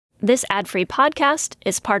This ad-free podcast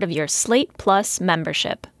is part of your Slate Plus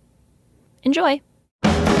membership. Enjoy.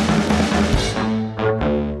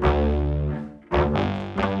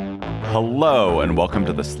 Hello, and welcome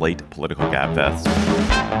to the Slate Political Gabfest.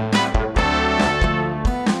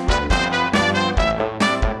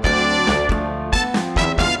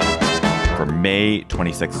 For May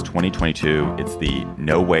 26, 2022, it's the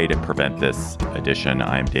No Way to Prevent This edition.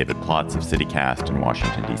 I am David Plotz of CityCast in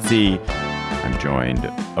Washington, D.C. I'm joined,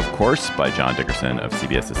 of course, by John Dickerson of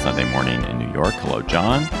CBS's Sunday Morning in New York. Hello,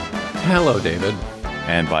 John. Hello, David.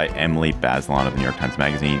 And by Emily Bazelon of the New York Times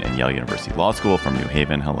Magazine and Yale University Law School from New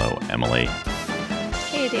Haven. Hello, Emily.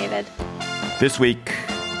 Hey, David. This week,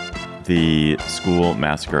 the school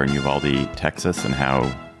massacre in Uvalde, Texas, and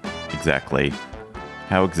how exactly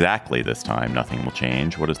this time nothing will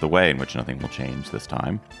change. What is the way in which nothing will change this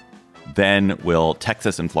time? Then will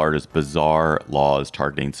Texas and Florida's bizarre laws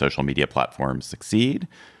targeting social media platforms succeed?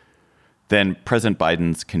 Then President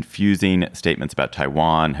Biden's confusing statements about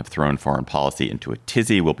Taiwan have thrown foreign policy into a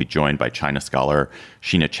tizzy. We'll be joined by China scholar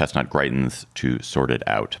Sheena Chestnut-Greitens to sort it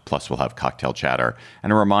out. Plus, we'll have cocktail chatter.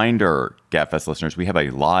 And a reminder, Gabfest listeners, we have a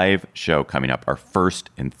live show coming up, our first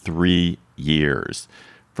in 3 years.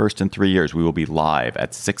 First in 3 years, we will be live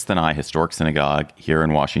at 6th and I Historic Synagogue here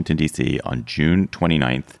in Washington, D.C. on June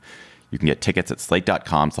 29th. You can get tickets at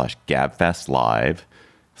slate.com/GabfestLive,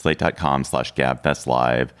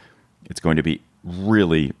 slate.com/GabfestLive. It's going to be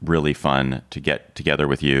really, really fun to get together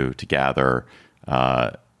with you, to gather.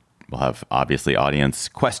 We'll have, obviously, audience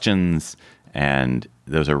questions, and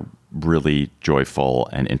those are really joyful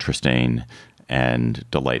and interesting and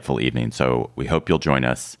delightful evenings. So we hope you'll join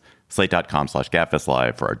us.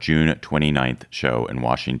 Slate.com/GabfestLive for our June 29th show in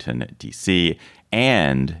Washington, D.C.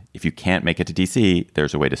 And if you can't make it to D.C.,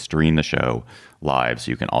 there's a way to stream the show live,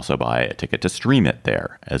 so you can also buy a ticket to stream it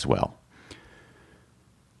there as well.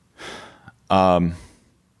 I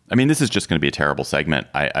mean, this is just going to be a terrible segment.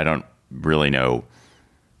 I don't really know.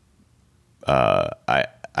 I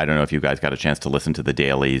don't know if you guys got a chance to listen to the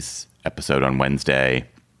Daily's episode on Wednesday,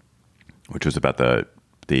 which was about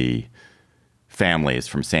the families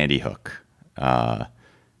from Sandy Hook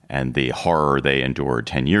and the horror they endured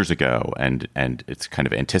 10 years ago. And it's kind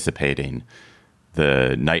of anticipating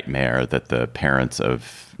the nightmare that the parents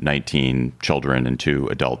of 19 children and 2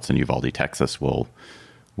 adults in Uvalde, Texas will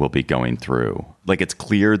be going through. Like, it's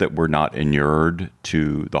clear that we're not inured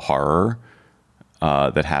to the horror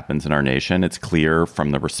that happens in our nation. It's clear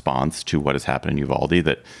from the response to what has happened in Uvalde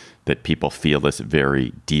that people feel this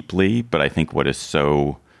very deeply. But I think what is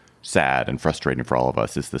so sad and frustrating for all of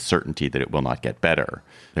us is the certainty that it will not get better.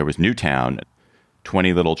 There was Newtown.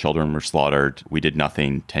 20 little children were slaughtered. We did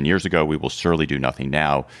nothing 10 years ago. We will surely do nothing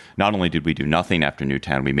now. Not only did we do nothing after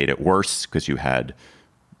Newtown, we made it worse because you had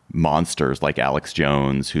monsters like Alex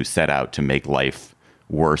Jones who set out to make life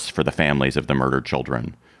worse for the families of the murdered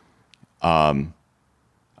children. I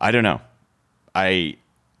don't know. I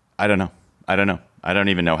don't know. I don't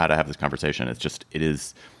even know how to have this conversation. It's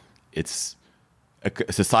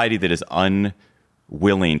a society that is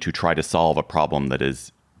unwilling to try to solve a problem that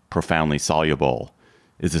is profoundly soluble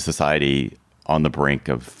is a society on the brink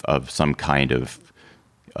of some kind of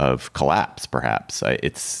collapse, perhaps. I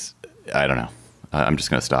don't know. I'm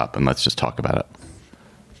just going to stop and let's just talk about it.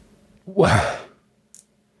 Well,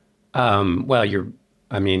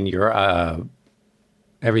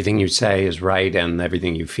 everything you say is right, and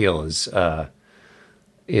everything you feel is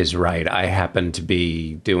right. I happen to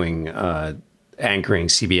be doing anchoring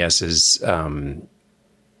CBS's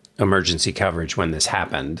emergency coverage when this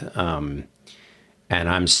happened, and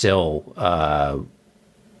I'm still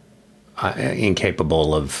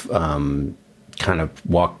incapable of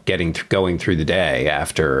going through the day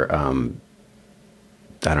after I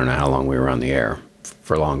don't know how long we were on the air,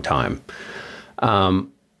 for a long time.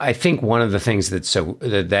 I think one of the things that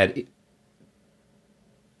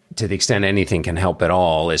to the extent anything can help at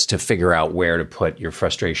all is to figure out where to put your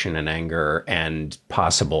frustration and anger and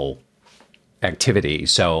possible activity.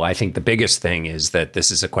 So I think the biggest thing is that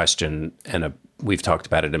this is a question, and we've talked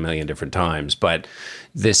about it a million different times, but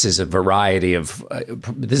this is a variety of,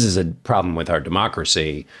 this is a problem with our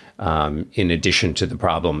democracy, in addition to the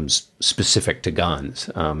problems specific to guns.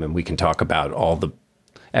 And we can talk about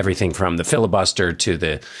everything from the filibuster to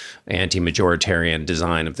the anti-majoritarian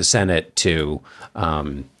design of the Senate to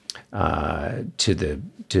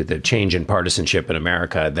the change in partisanship in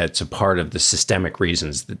America. That's a part of the systemic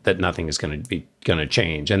reasons that nothing is going to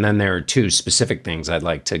change. And then there are 2 specific things I'd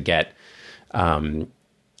like to get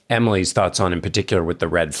Emily's thoughts on, in particular with the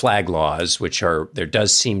red flag laws, which there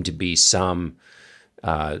does seem to be some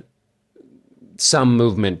some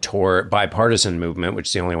movement toward bipartisan movement, which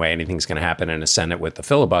is the only way anything's going to happen in a Senate with the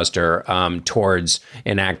filibuster, towards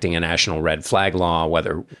enacting a national red flag law,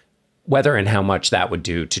 whether and how much that would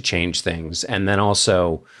do to change things. And then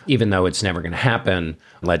also, even though it's never going to happen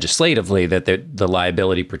legislatively, that the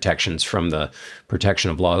liability protections from the Protection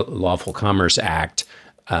of Lawful Commerce Act,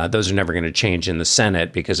 those are never going to change in the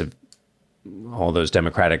Senate because of all those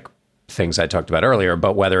Democratic things I talked about earlier.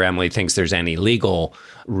 But whether Emily thinks there's any legal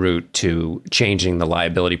route to changing the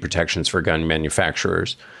liability protections for gun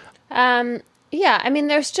manufacturers. Yeah, I mean,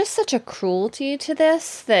 there's just such a cruelty to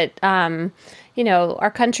this that,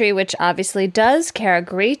 our country, which obviously does care a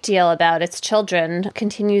great deal about its children,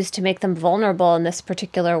 continues to make them vulnerable in this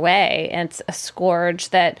particular way. And it's a scourge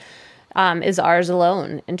that is ours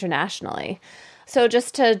alone internationally. So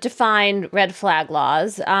just to define red flag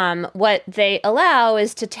laws, what they allow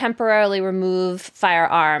is to temporarily remove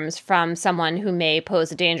firearms from someone who may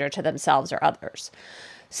pose a danger to themselves or others.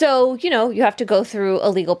 So, you have to go through a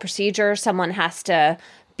legal procedure. Someone has to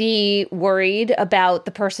be worried about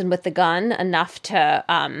the person with the gun enough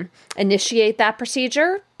to initiate that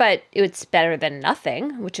procedure, but it's better than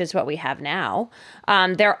nothing, which is what we have now.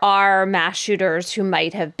 There are mass shooters who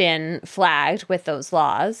might have been flagged with those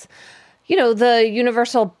laws. The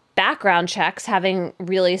universal background checks, having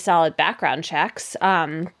really solid background checks,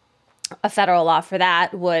 a federal law for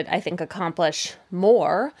that would, I think, accomplish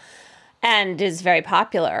more and is very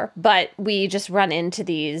popular. But we just run into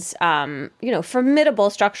these,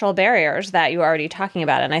 formidable structural barriers that you were already talking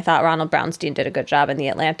about. And I thought Ronald Brownstein did a good job in The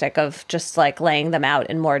Atlantic of just laying them out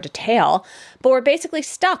in more detail. But we're basically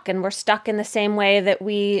stuck, and we're stuck in the same way that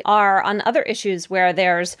we are on other issues where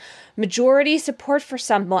there's majority support for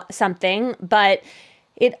something, but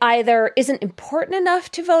it either isn't important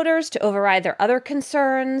enough to voters to override their other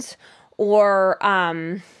concerns, or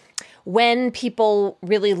when people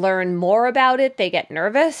really learn more about it, they get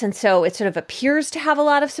nervous. And so it sort of appears to have a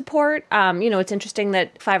lot of support. It's interesting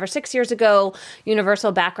that 5 or 6 years ago,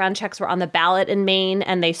 universal background checks were on the ballot in Maine,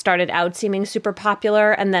 and they started out seeming super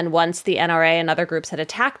popular. And then once the NRA and other groups had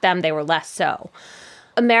attacked them, they were less so.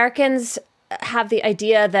 Americans have the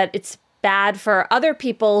idea that it's bad for other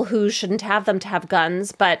people who shouldn't have them to have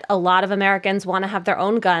guns, but a lot of Americans want to have their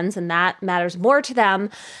own guns, and that matters more to them.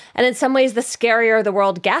 And in some ways, the scarier the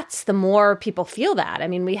world gets, the more people feel that. I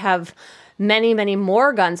mean, we have many, many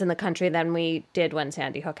more guns in the country than we did when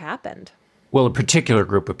Sandy Hook happened. Well, a particular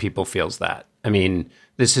group of people feels that. I mean,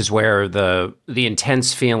 this is where the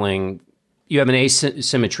intense feeling, you have an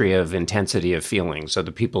asymmetry of intensity of feeling. So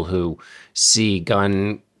the people who see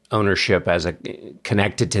gun ownership as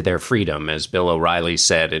connected to their freedom, as Bill O'Reilly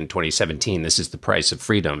said in 2017, this is the price of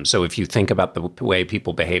freedom. So if you think about the way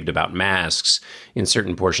people behaved about masks in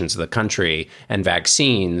certain portions of the country, and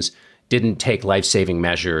vaccines, didn't take life-saving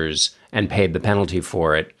measures and paid the penalty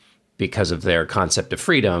for it because of their concept of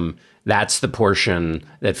freedom, that's the portion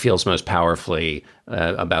that feels most powerfully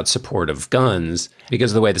about support of guns,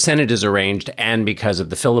 because of the way the Senate is arranged and because of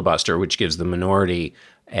the filibuster, which gives the minority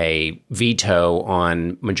a veto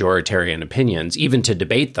on majoritarian opinions, even to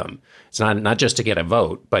debate them. It's not just to get a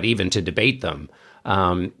vote, but even to debate them.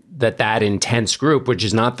 That intense group, which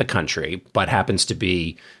is not the country, but happens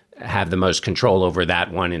to have the most control over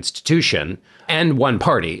that one institution and one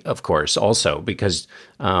party, of course, also, because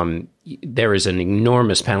there is an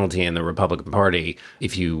enormous penalty in the Republican Party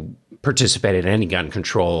if you participate in any gun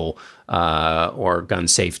control or gun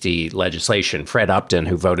safety legislation. Fred Upton,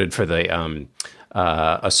 who voted for the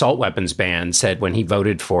assault weapons ban, said when he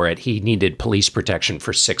voted for it, he needed police protection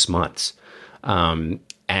for 6 months. And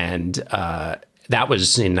that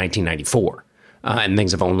was in 1994. And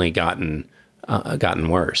things have only gotten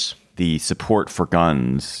worse. The support for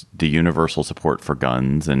guns, the universal support for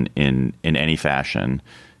guns in any fashion,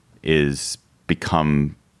 is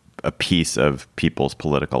become a piece of people's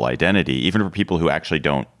political identity, even for people who actually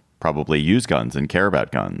don't probably use guns and care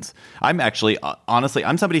about guns. I'm actually, honestly,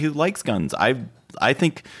 I'm somebody who likes guns. I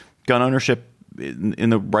think gun ownership in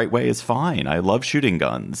the right way is fine. I love shooting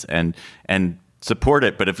guns and support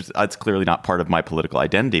it, but if it's clearly not part of my political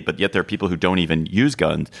identity. But yet there are people who don't even use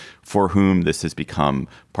guns for whom this has become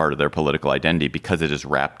part of their political identity because it is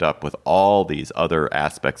wrapped up with all these other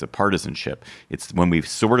aspects of partisanship. It's when we've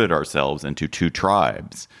sorted ourselves into two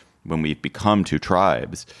tribes, when we've become two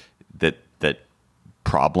tribes, that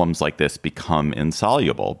problems like this become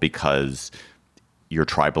insoluble, because your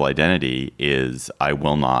tribal identity is, I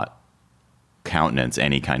will not countenance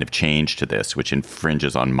any kind of change to this which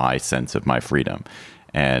infringes on my sense of my freedom.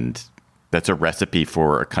 And that's a recipe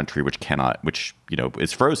for a country which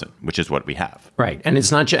is frozen, which is what we have. Right. And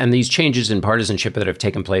it's not and these changes in partisanship that have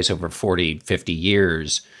taken place over 40, 50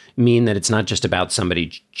 years mean that it's not just about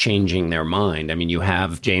somebody changing their mind. I mean, you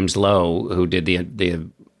have James Lowe, who did the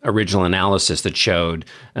original analysis that showed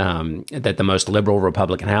that the most liberal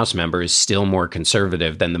Republican House member is still more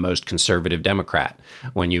conservative than the most conservative Democrat.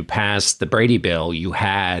 When you passed the Brady bill, you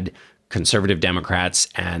had conservative Democrats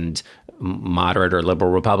and moderate or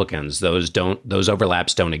liberal Republicans. Those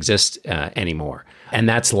overlaps don't exist anymore. And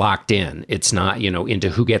that's locked in. It's not, into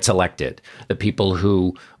who gets elected. The people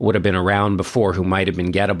who would have been around before, who might have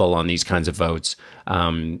been gettable on these kinds of votes,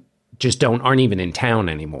 just aren't even in town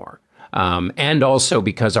anymore. And also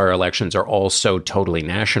because our elections are all so totally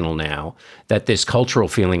national now, that this cultural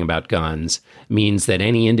feeling about guns means that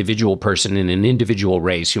any individual person in an individual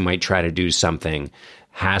race who might try to do something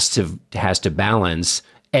has to balance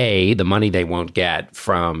the money they won't get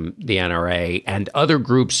from the NRA and other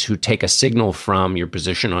groups who take a signal from your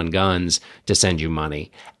position on guns to send you money.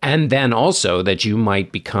 And then also that you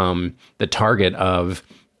might become the target of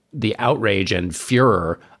the outrage and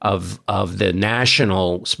furor of the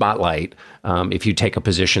national spotlight if you take a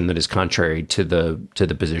position that is contrary to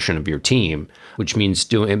the position of your team, which means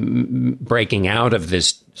breaking out of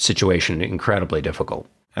this situation incredibly difficult.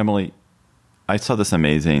 Emily, I saw this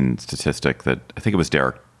amazing statistic that I think it was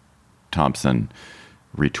Derek Thompson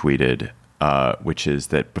retweeted, which is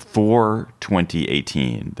that before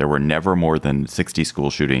 2018, there were never more than 60 school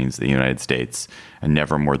shootings in the United States and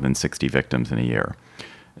never more than 60 victims in a year.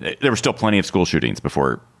 There were still plenty of school shootings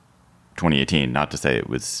before 2018, not to say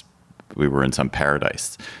we were in some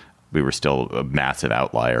paradise. We were still a massive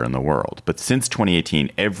outlier in the world. But since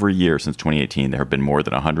 2018, every year since 2018, there have been more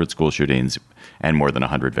than 100 school shootings and more than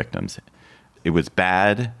 100 victims. It was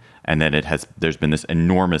bad, and then there's been this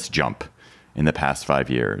enormous jump in the past 5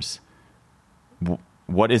 years.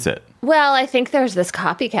 What is it? Well, I think there's this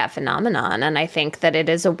copycat phenomenon, and I think that it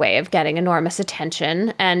is a way of getting enormous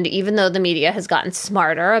attention. And even though the media has gotten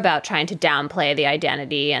smarter about trying to downplay the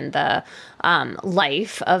identity and the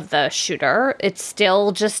life of the shooter, it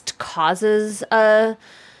still just causes a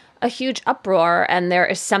huge uproar. And there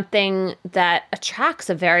is something that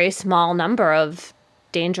attracts a very small number of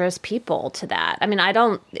dangerous people to that. I mean,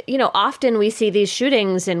 often we see these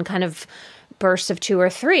shootings in kind of bursts of 2 or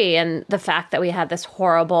 3, and the fact that we had this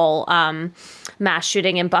horrible mass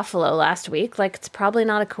shooting in Buffalo last week, it's probably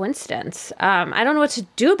not a coincidence. I don't know what to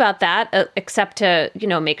do about that except to,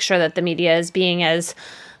 make sure that the media is being as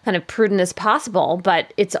kind of prudent as possible,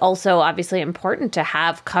 but it's also obviously important to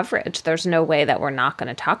have coverage. There's no way that we're not going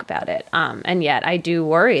to talk about it. And yet I do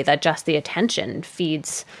worry that just the attention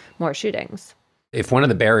feeds more shootings. If one of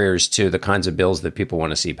the barriers to the kinds of bills that people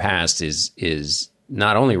want to see passed is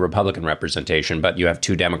not only Republican representation, but you have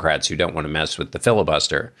 2 Democrats who don't want to mess with the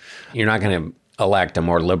filibuster, you're not going to elect a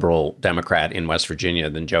more liberal Democrat in West Virginia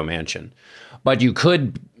than Joe Manchin. But you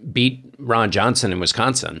could beat Ron Johnson in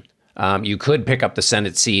Wisconsin. You could pick up the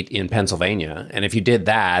Senate seat in Pennsylvania. And if you did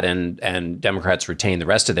that and Democrats retain the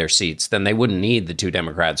rest of their seats, then they wouldn't need the 2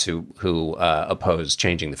 Democrats who oppose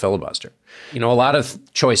changing the filibuster. A lot of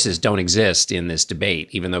choices don't exist in this debate,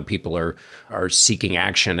 even though people are seeking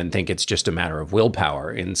action and think it's just a matter of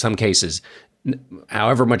willpower. In some cases,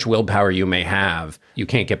 however much willpower you may have, you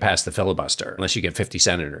can't get past the filibuster unless you get 50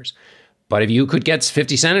 senators. But if you could get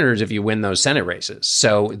 50 senators if you win those Senate races.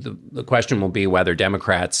 So the question will be whether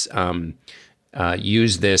Democrats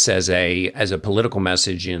use this as a political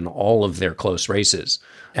message in all of their close races.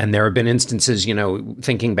 And there have been instances,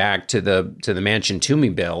 thinking back to the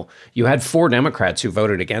Manchin-Toomey bill, you had 4 Democrats who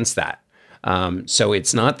voted against that. So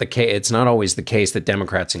it's not the case. It's not always the case that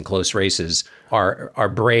Democrats in close races are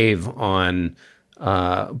brave in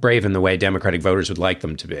the way Democratic voters would like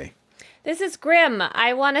them to be. This is grim.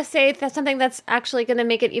 I want to say that's something that's actually going to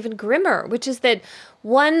make it even grimmer, which is that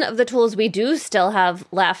one of the tools we do still have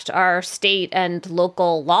left are state and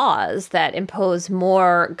local laws that impose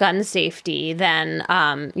more gun safety than,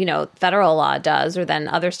 federal law does or than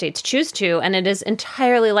other states choose to. And it is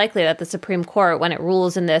entirely likely that the Supreme Court, when it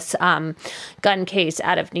rules in this gun case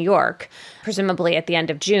out of New York, presumably at the end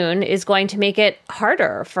of June, is going to make it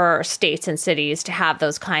harder for states and cities to have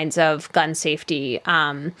those kinds of gun safety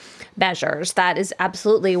measures. That is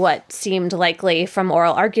absolutely what seemed likely from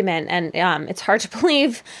oral argument. And it's hard to believe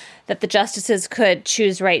that the justices could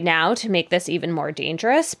choose right now to make this even more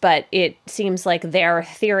dangerous, but it seems like their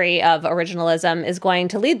theory of originalism is going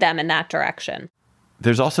to lead them in that direction.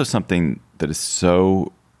 There's also something that is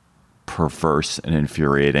so perverse and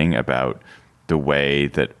infuriating about the way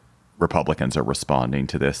that Republicans are responding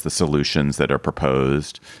to this, the solutions that are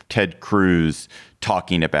proposed. Ted Cruz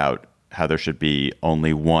talking about how there should be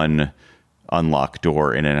only one unlocked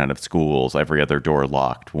door in and out of schools, every other door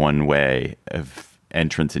locked, one way of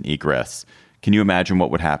entrance and egress, Can you imagine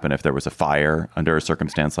what would happen if there was a fire under a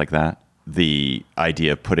circumstance like that? The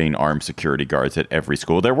idea of putting armed security guards at every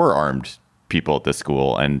school. There were armed people at this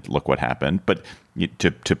school, and look what happened. But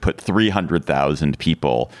to put 300,000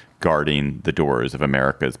 people guarding the doors of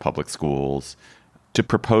America's public schools, to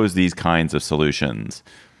propose these kinds of solutions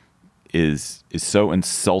is so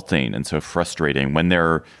insulting and so frustrating when there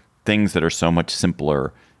are things that are so much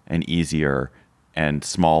simpler and easier and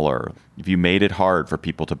smaller. If you made it hard for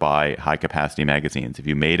people to buy high capacity magazines, if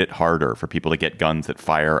you made it harder for people to get guns that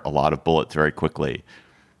fire a lot of bullets very quickly,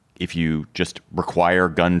 if you just require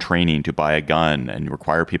gun training to buy a gun and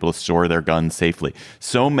require people to store their guns safely,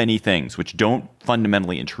 so many things which don't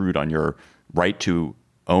fundamentally intrude on your right to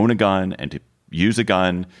own a gun and to use a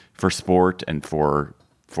gun for sport and for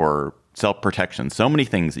self-protection. So many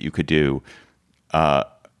things that you could do are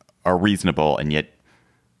reasonable, and yet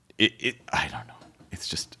I don't know. It's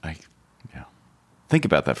just think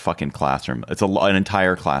about that fucking classroom. It's an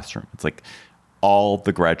entire classroom. It's like all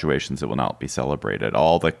the graduations that will not be celebrated,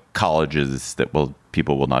 all the colleges that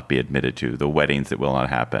people will not be admitted to, the weddings that will not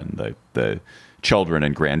happen, the children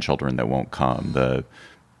and grandchildren that won't come, the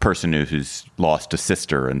person who's lost a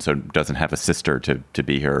sister and so doesn't have a sister to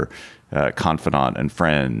be her confidant and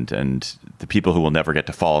friend, and the people who will never get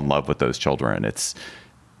to fall in love with those children. It's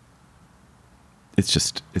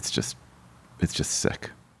just sick.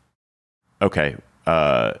 Okay.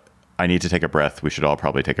 I need to take a breath. We should all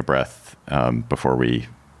probably take a breath before we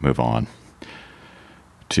move on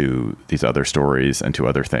to these other stories and to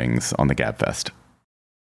other things on the Gabfest.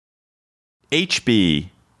 HB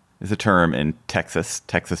is a term in Texas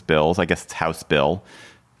bills. I guess it's House bill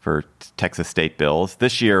for Texas state bills.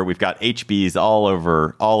 This year, we've got HBs all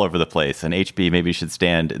over the place. And HB maybe should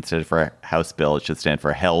stand, instead of for House bill, it should stand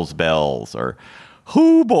for Hell's Bells or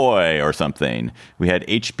Hoo Boy or something. We had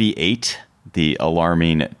HB 8, the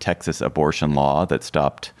alarming Texas abortion law that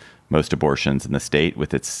stopped most abortions in the state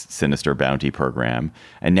with its sinister bounty program.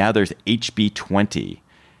 And now there's HB 20,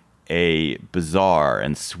 a bizarre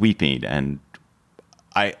and sweeping and,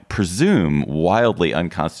 I presume, wildly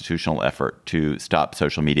unconstitutional effort to stop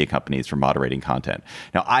social media companies from moderating content.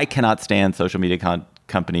 Now, I cannot stand social media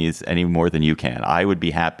companies any more than you can. I would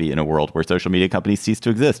be happy in a world where social media companies cease to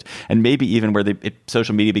exist, and maybe even where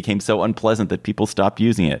social media became so unpleasant that people stopped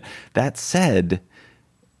using it. That said,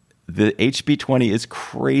 the HB 20 is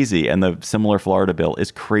crazy, and the similar Florida bill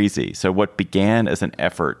is crazy. So what began as an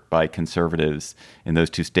effort by conservatives in those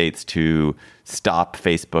two states to stop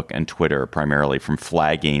Facebook and Twitter primarily from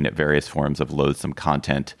flagging various forms of loathsome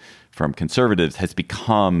content from conservatives has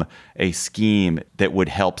become a scheme that would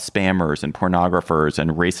help spammers and pornographers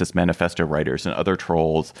and racist manifesto writers and other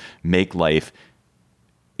trolls make life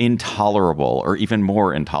intolerable or even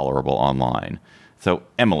more intolerable online. So,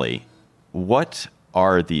 Emily, what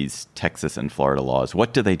are these Texas and Florida laws?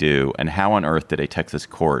 What do they do? And how on earth did a Texas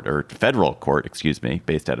court, or federal court,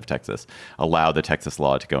 based out of Texas, allow the Texas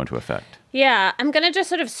law to go into effect? Yeah, I'm going to just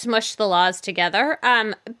sort of smush the laws together.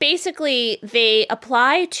 Basically, they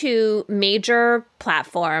apply to major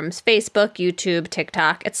platforms, Facebook, YouTube,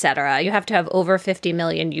 TikTok, etc. You have to have over 50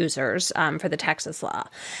 million users for the Texas law.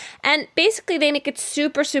 And basically, they make it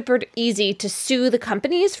super, super easy to sue the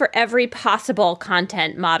companies for every possible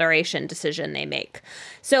content moderation decision they make.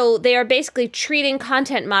 So they are basically treating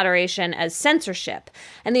content moderation as censorship.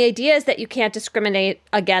 And the idea is that you can't discriminate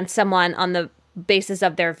against someone on the basis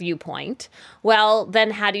of their viewpoint. Well,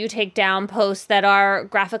 then how do you take down posts that are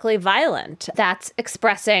graphically violent? That's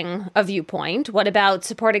expressing a viewpoint. What about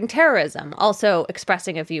supporting terrorism? Also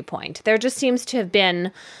expressing a viewpoint. There just seems to have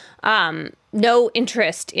been no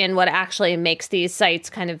interest in what actually makes these sites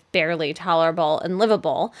kind of barely tolerable and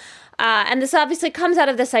livable. And this obviously comes out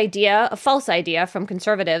of this idea, a false idea from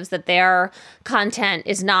conservatives, that their content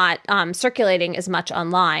is not circulating as much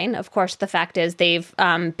online. Of course, the fact is they've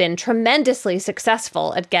been tremendously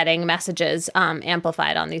successful at getting messages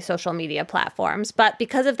amplified on these social media platforms. But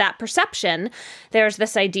because of that perception, there's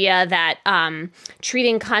this idea that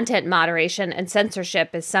treating content moderation and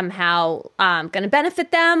censorship is somehow going to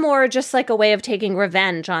benefit them, or just like a way of taking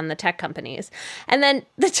revenge on the tech companies. And then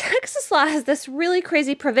the Texas law has this really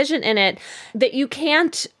crazy provision in it that you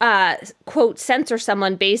can't, quote, censor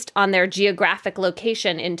someone based on their geographic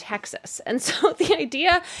location in Texas. And so the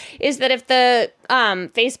idea is that if the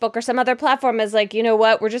Facebook or some other platform is like, you know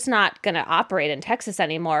what, we're just not going to operate in Texas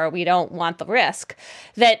anymore, we don't want the risk,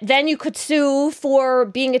 that then you could sue for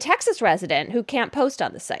being a Texas resident who can't post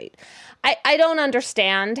on the site. I don't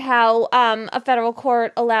understand how a federal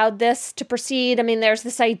court allowed this to proceed. I mean, there's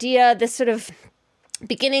this idea, this sort of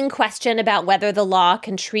beginning question about whether the law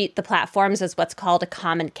can treat the platforms as what's called a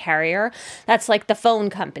common carrier. That's like the phone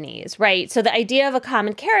companies, right? So the idea of a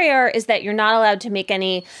common carrier is that you're not allowed to make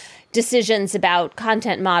any decisions about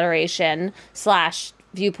content moderation /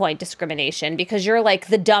 viewpoint discrimination because you're like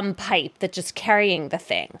the dumb pipe that's just carrying the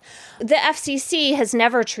thing. The FCC has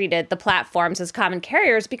never treated the platforms as common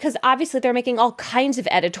carriers because obviously they're making all kinds of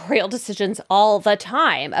editorial decisions all the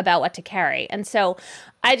time about what to carry. And so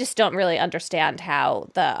I just don't really understand how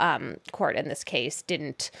the court in this case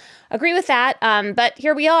didn't agree with that. But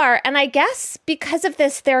here we are. And I guess because of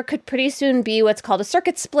this, there could pretty soon be what's called a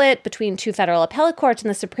circuit split between 2 federal appellate courts, and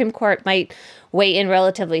the Supreme Court might weigh in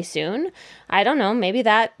relatively soon. I don't know. Maybe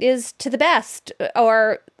that is to the best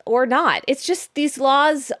or not. It's just these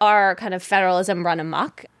laws are kind of federalism run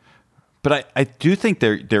amok. But I do think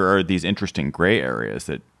there are these interesting gray areas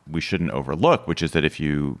that we shouldn't overlook, which is that if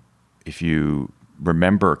you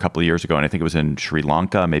remember a couple of years ago, and I think it was in Sri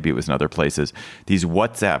Lanka, maybe it was in other places, these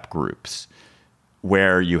WhatsApp groups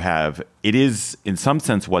where you have, it is in some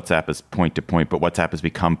sense WhatsApp is point to point, but WhatsApp has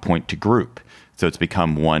become point to group. So it's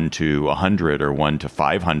become 1 to 100 or 1 to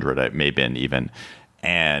 500, it may have been even.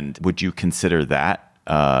 And would you consider that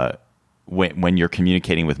when you're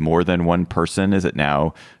communicating with more than one person,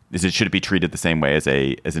 should it be treated the same way as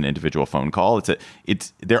an individual phone call?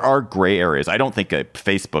 There are gray areas. I don't think a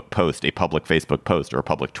public Facebook post or a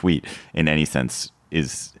public tweet in any sense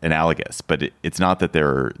is analogous, but it's not that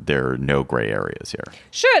there are no gray areas here.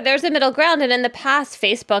 Sure, there's a middle ground. And in the past,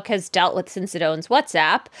 Facebook has dealt with, since it owns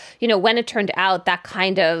WhatsApp, when it turned out that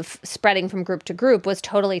kind of spreading from group to group was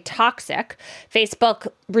totally toxic, Facebook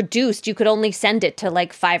reduced, you could only send it to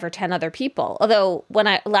like 5 or 10 other people. Although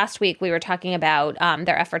last week we were talking about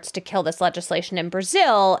their efforts to kill this legislation in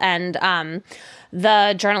Brazil, and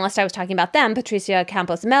the journalist I was talking about them, Patricia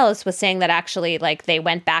Campos Melos, was saying that actually like they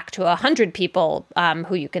went back to 100 people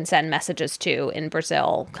who you can send messages to in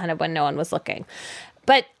Brazil, kind of when no one was looking.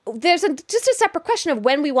 But there's just a separate question of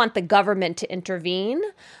when we want the government to intervene,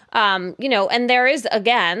 and there is,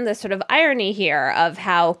 again, this sort of irony here of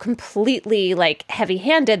how completely like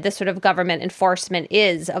heavy-handed this sort of government enforcement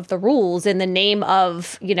is of the rules in the name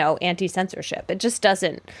of, anti-censorship. It just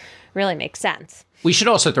doesn't really make sense. We should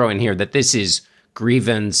also throw in here that this is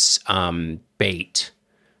grievance bait,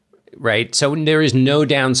 right? So there is no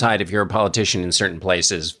downside if you're a politician in certain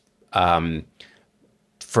places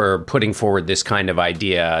for putting forward this kind of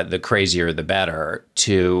idea, the crazier the better,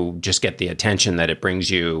 to just get the attention that it brings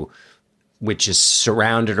you, which is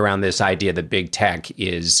surrounded around this idea that big tech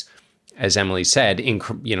is, as Emily said,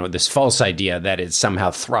 this false idea that it's somehow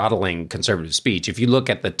throttling conservative speech. If you look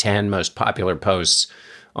at the 10 most popular posts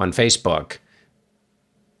on Facebook,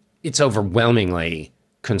 it's overwhelmingly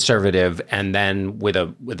conservative, and then with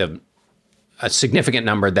a significant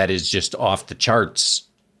number that is just off the charts,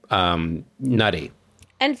 nutty.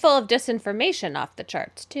 And full of disinformation off the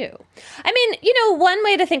charts, too. I mean, one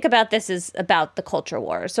way to think about this is about the culture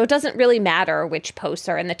wars. So it doesn't really matter which posts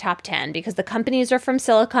are in the top 10 because the companies are from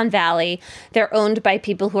Silicon Valley. They're owned by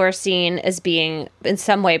people who are seen as being in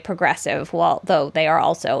some way progressive, though they are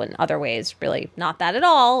also in other ways really not that at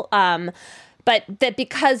all. But that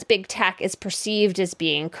because big tech is perceived as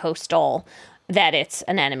being coastal, that it's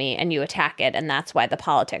an enemy and you attack it. And that's why the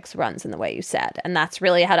politics runs in the way you said. And that's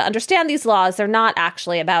really how to understand these laws. They're not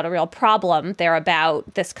actually about a real problem. They're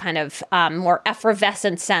about this kind of more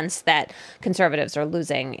effervescent sense that conservatives are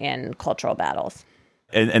losing in cultural battles.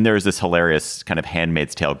 And there's this hilarious kind of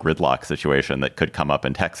Handmaid's Tale gridlock situation that could come up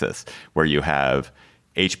in Texas, where you have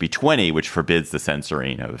HB 20, which forbids the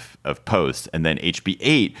censoring of posts, and then HB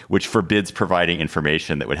 8, which forbids providing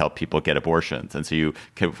information that would help people get abortions. And so you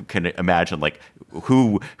can imagine like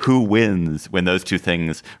who wins when those two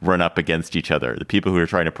things run up against each other. The people who are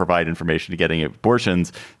trying to provide information to getting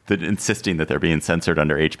abortions, insisting that they're being censored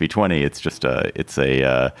under HB 20. It's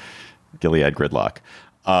a Gilead gridlock.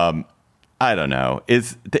 I don't know.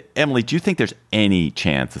 Emily, do you think there's any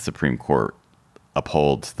chance the Supreme Court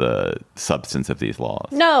upholds the substance of these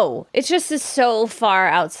laws? No, it just is so far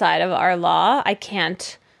outside of our law. I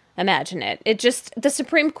can't imagine it. The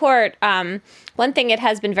Supreme Court, one thing it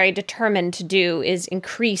has been very determined to do is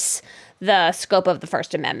increase the scope of the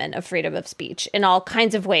First Amendment of freedom of speech in all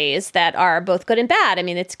kinds of ways that are both good and bad. I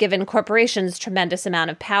mean, it's given corporations tremendous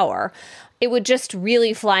amount of power. It would just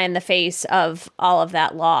really fly in the face of all of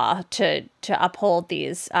that law to uphold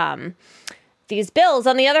these bills.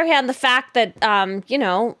 On the other hand, the fact that,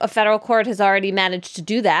 a federal court has already managed to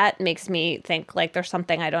do that makes me think like there's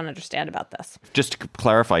something I don't understand about this. Just to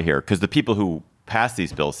clarify here, because the people who pass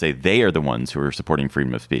these bills say they are the ones who are supporting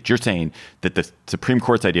freedom of speech. You're saying that the Supreme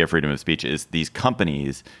Court's idea of freedom of speech is these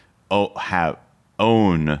companies own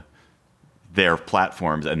own their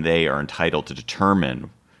platforms, and they are entitled to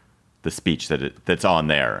determine the speech that's on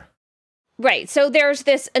there. Right. So there's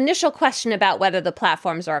this initial question about whether the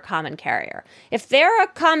platforms are a common carrier. If they're a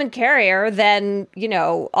common carrier, then,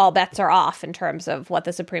 all bets are off in terms of what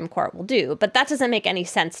the Supreme Court will do. But that doesn't make any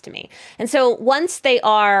sense to me. And so once they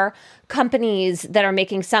are companies that are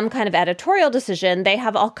making some kind of editorial decision, they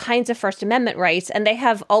have all kinds of First Amendment rights, and they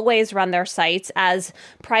have always run their sites as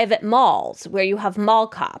private malls where you have mall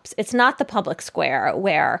cops. It's not the public square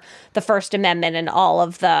where the First Amendment and all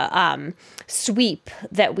of the sweep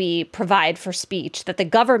that we provide for speech, that the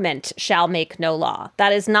government shall make no law.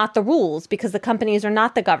 That is not the rules, because the companies are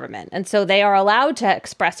not the government. And so they are allowed to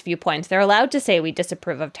express viewpoints. They're allowed to say we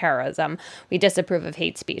disapprove of terrorism, we disapprove of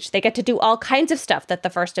hate speech. They get to do all kinds of stuff that the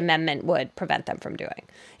First Amendment would prevent them from doing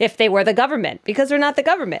if they were the government, because they're not the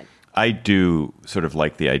government. I do sort of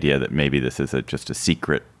like the idea that maybe this is just a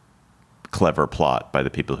secret, clever plot by the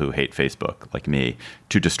people who hate Facebook, like me,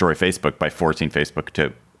 to destroy Facebook by forcing Facebook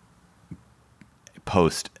to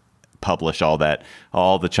publish all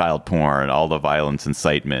the child porn, all the violence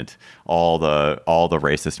incitement, all the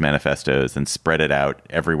racist manifestos, and spread it out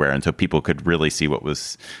everywhere, and so people could really see what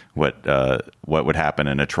would happen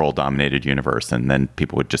in a troll-dominated universe, and then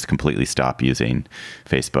people would just completely stop using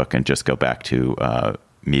Facebook and just go back to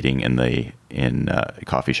meeting in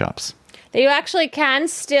coffee shops. You actually can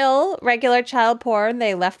still regular child porn.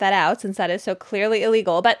 They left that out since that is so clearly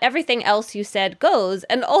illegal. But everything else you said goes.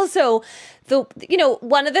 And also,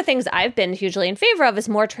 one of the things I've been hugely in favor of is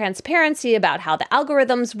more transparency about how the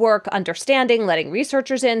algorithms work, understanding, letting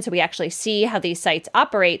researchers in so we actually see how these sites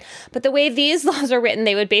operate. But the way these laws are written,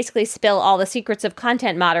 they would basically spill all the secrets of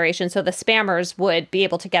content moderation so the spammers would be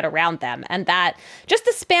able to get around them. And that just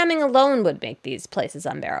the spamming alone would make these places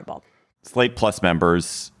unbearable. Slate Plus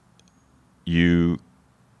members, you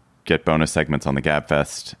get bonus segments on the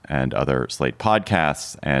Gabfest and other Slate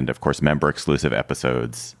podcasts, and of course, member-exclusive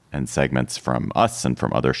episodes and segments from us and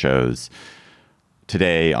from other shows.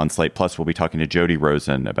 Today on Slate Plus, we'll be talking to Jody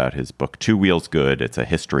Rosen about his book, Two Wheels Good. It's a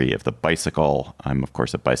history of the bicycle. I'm, of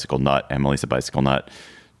course, a bicycle nut. Emily's a bicycle nut.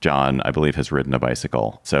 John, I believe, has ridden a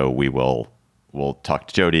bicycle. So we'll talk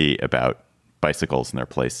to Jody about bicycles and their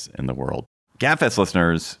place in the world. Gabfest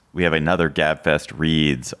listeners, we have another Gabfest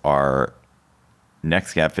Reads. Our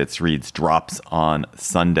next Gabfest Reads drops on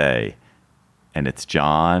Sunday, and it's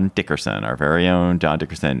John Dickerson, our very own John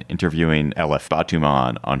Dickerson, interviewing Elif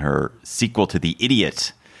Batuman on her sequel to The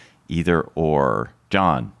Idiot, Either Or.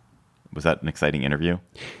 John, was that an exciting interview?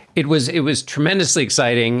 It was tremendously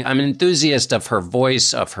exciting. I'm an enthusiast of her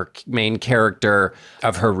voice, of her main character,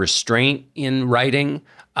 of her restraint in writing,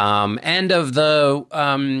 and of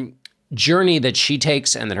the journey that she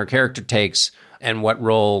takes and that her character takes, and what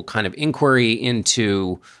role kind of inquiry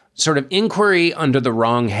into sort of inquiry under the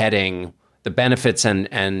wrong heading, the benefits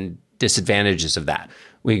and disadvantages of that.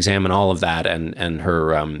 We examine all of that and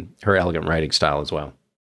her elegant writing style as well.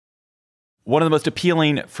 One of the most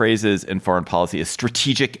appealing phrases in foreign policy is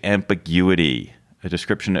strategic ambiguity, a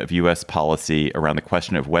description of U.S. policy around the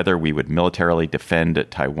question of whether we would militarily defend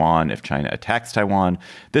Taiwan if China attacks Taiwan.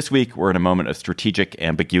 This week, we're in a moment of strategic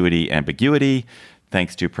ambiguity,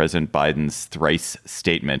 thanks to President Biden's thrice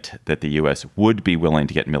statement that the U.S. would be willing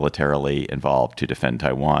to get militarily involved to defend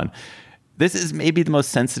Taiwan. This is maybe the most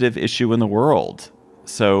sensitive issue in the world.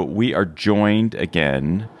 So we are joined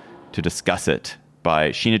again to discuss it by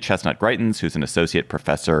Sheena Chestnut-Greitens, who's an associate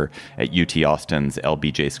professor at UT Austin's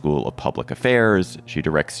LBJ School of Public Affairs. She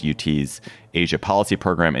directs UT's Asia Policy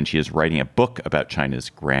Program, and she is writing a book about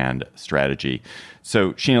China's grand strategy.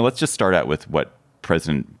 So, Sheena, let's just start out with what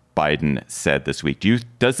President Biden said this week.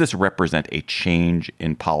 Does this represent a change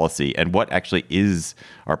in policy, and what actually is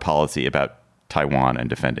our policy about Taiwan and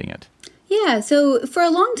defending it? Yeah, so for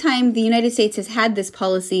a long time, the United States has had this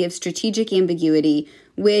policy of strategic ambiguity,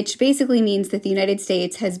 which basically means that the United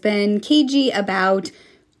States has been cagey about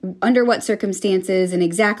under what circumstances and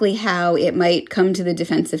exactly how it might come to the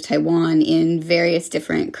defense of Taiwan in various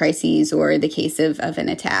different crises or the case of an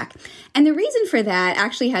attack. And the reason for that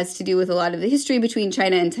actually has to do with a lot of the history between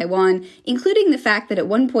China and Taiwan, including the fact that at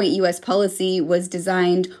one point U.S. policy was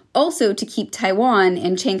designed also to keep Taiwan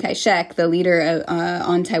and Chiang Kai-shek, the leader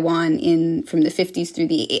on Taiwan from the 50s through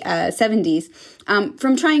the 70s,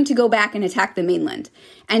 from trying to go back and attack the mainland.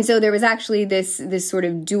 And so there was actually this sort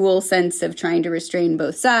of dual sense of trying to restrain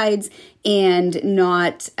both sides and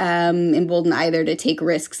not embolden either to take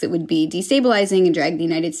risks that would be destabilizing and drag the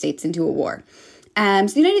United States into a war. So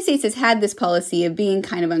the United States has had this policy of being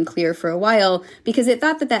kind of unclear for a while because it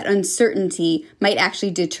thought that uncertainty might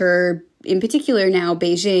actually deter, in particular now,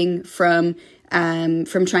 Beijing from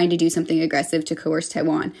from trying to do something aggressive to coerce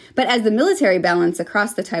Taiwan. But as the military balance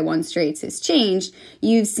across the Taiwan Straits has changed,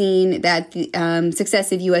 you've seen that the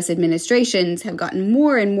successive U.S. administrations have gotten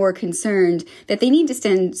more and more concerned that they need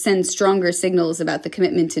to send stronger signals about the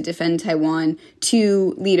commitment to defend Taiwan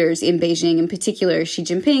to leaders in Beijing, in particular Xi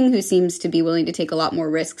Jinping, who seems to be willing to take a lot more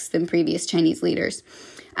risks than previous Chinese leaders.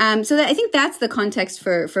 So I think that's the context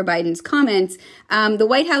for Biden's comments. The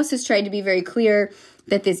White House has tried to be very clear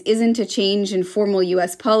that this isn't a change in formal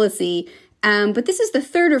U.S. policy. But this is the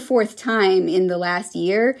third or fourth time in the last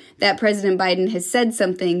year that President Biden has said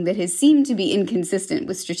something that has seemed to be inconsistent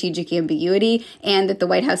with strategic ambiguity and that the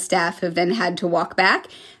White House staff have then had to walk back.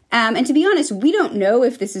 And to be honest, we don't know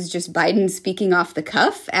if this is just Biden speaking off the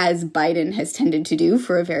cuff, as Biden has tended to do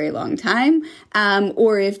for a very long time,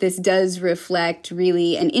 or if this does reflect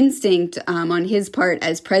really an instinct on his part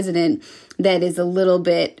as president that is a little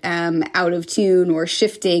bit out of tune or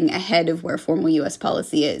shifting ahead of where formal U.S.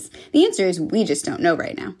 policy is. The answer is we just don't know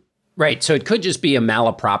right now. Right. So it could just be a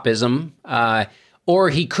malapropism, or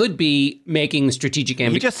he could be making strategic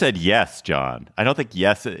ambiguity. He just said yes, John. I don't think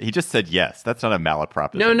yes. He just said yes. That's not a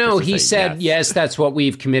malapropism. No, he said yes. That's what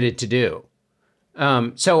we've committed to do.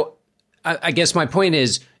 So I guess my point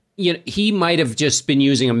is, he might have just been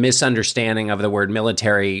using a misunderstanding of the word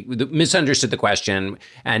military, misunderstood the question.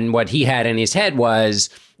 And what he had in his head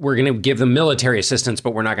was, we're going to give them military assistance,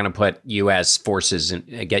 but we're not going to put U.S. forces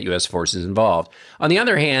and get U.S. forces involved. On the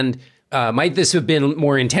other hand, might this have been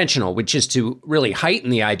more intentional, which is to really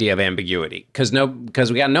heighten the idea of ambiguity? Because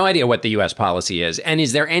we got no idea what the U.S. policy is. And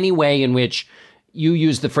is there any way in which you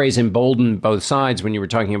used the phrase embolden both sides when you were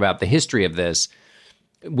talking about the history of this?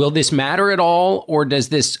 Will this matter at all, or does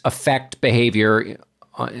this affect behavior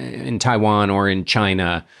in Taiwan or in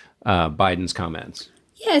China, Biden's comments?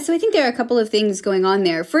 Yeah, so I think there are a couple of things going on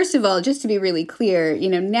there. First of all, just to be really clear,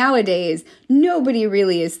 nowadays, nobody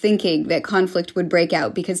really is thinking that conflict would break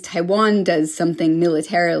out because Taiwan does something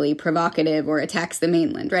militarily provocative or attacks the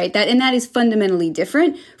mainland, right? That is fundamentally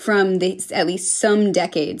different from at least some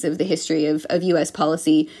decades of the history of U.S.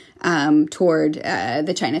 policy toward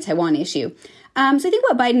the China-Taiwan issue. So I think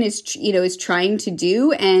what Biden is trying to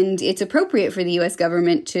do, and it's appropriate for the U.S.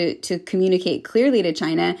 government to communicate clearly to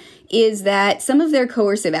China, is that some of their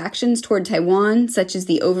coercive actions toward Taiwan, such as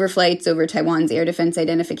the overflights over Taiwan's air defense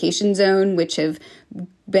identification zone, which have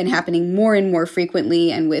been happening more and more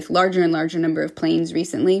frequently and with larger and larger number of planes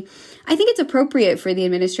recently, I think it's appropriate for the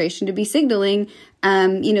administration to be signaling,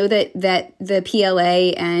 that the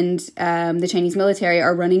PLA and the Chinese military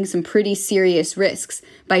are running some pretty serious risks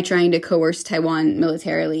by trying to coerce Taiwan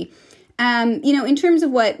militarily. In terms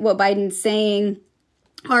of what Biden's saying,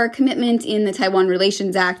 our commitment in the Taiwan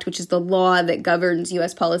Relations Act, which is the law that governs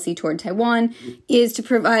U.S. policy toward Taiwan, is to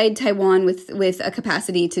provide Taiwan with a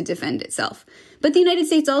capacity to defend itself. But the United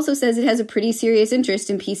States also says it has a pretty serious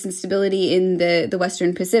interest in peace and stability in the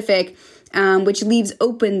Western Pacific, which leaves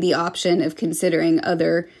open the option of considering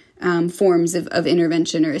other forms of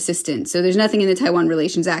intervention or assistance. So there's nothing in the Taiwan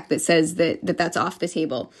Relations Act that says that's off the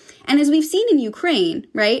table. And as we've seen in Ukraine,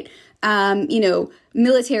 right,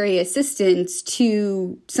 military assistance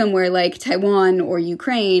to somewhere like Taiwan or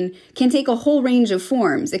Ukraine can take a whole range of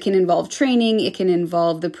forms. It can involve training. It can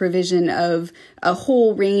involve the provision of a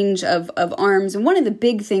whole range of arms. And one of the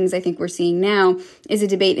big things I think we're seeing now is a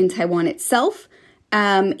debate in Taiwan itself,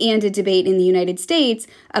 and a debate in the United States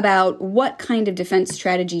about what kind of defense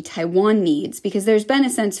strategy Taiwan needs, because there's been a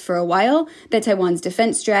sense for a while that Taiwan's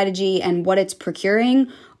defense strategy and what it's procuring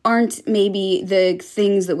aren't maybe the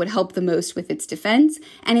things that would help the most with its defense.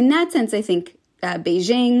 And in that sense, I think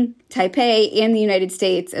Beijing, Taipei, and the United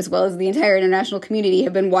States, as well as the entire international community,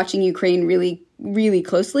 have been watching Ukraine really, really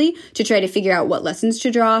closely to try to figure out what lessons to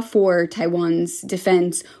draw for Taiwan's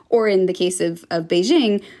defense, or in the case of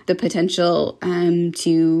Beijing, the potential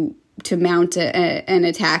to mount an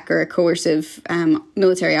attack or a coercive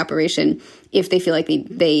military operation if they feel like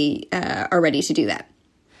they are ready to do that.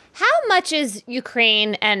 How much is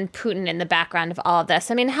Ukraine and Putin in the background of all of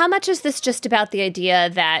this? I mean, how much is this just about the idea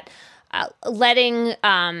that letting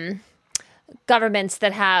governments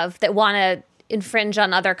that want to infringe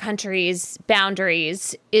on other countries'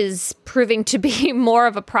 boundaries is proving to be more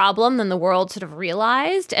of a problem than the world sort of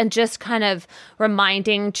realized, and just kind of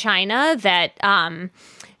reminding China that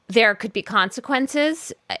there could be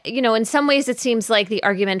consequences? In some ways, it seems like the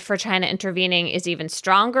argument for China intervening is even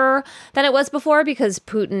stronger than it was before, because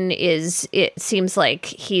it seems like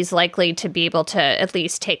he's likely to be able to at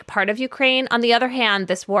least take part of Ukraine. On the other hand,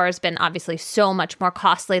 this war has been obviously so much more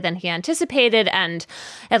costly than he anticipated, and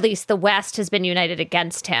at least the West has been united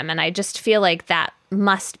against him. And I just feel like that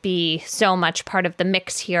must be so much part of the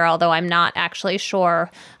mix here, although I'm not actually sure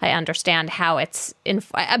I understand how it's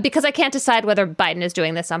because I can't decide whether Biden is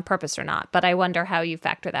doing this on purpose or not, but I wonder how you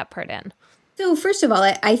factor that part in. So first of all,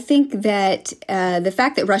 I think that the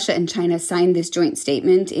fact that Russia and China signed this joint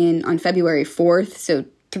statement on February 4th, so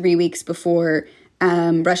 3 weeks before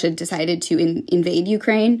Russia decided to invade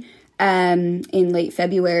Ukraine in late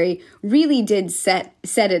February, really did set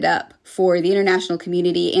it up for the international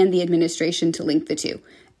community and the administration to link the two.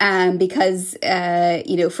 Because,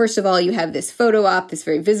 first of all, you have this photo op, this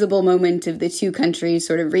very visible moment of the two countries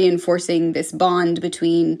sort of reinforcing this bond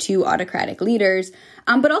between two autocratic leaders,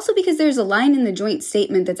 but also because there's a line in the joint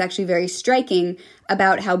statement that's actually very striking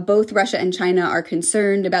about how both Russia and China are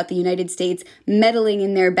concerned about the United States meddling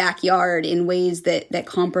in their backyard in ways that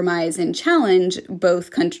compromise and challenge both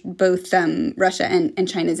Russia and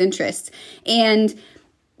China's interests. And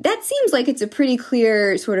that seems like it's a pretty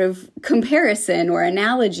clear sort of comparison or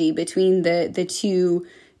analogy between the two,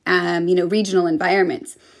 regional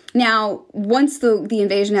environments. Now, once the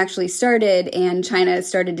invasion actually started and China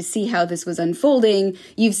started to see how this was unfolding,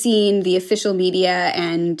 you've seen the official media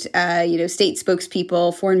and, state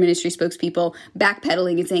spokespeople, foreign ministry spokespeople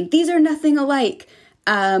backpedaling and saying, these are nothing alike.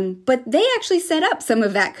 But they actually set up some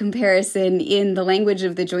of that comparison in the language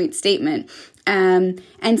of the joint statement.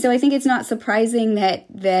 And so I think it's not surprising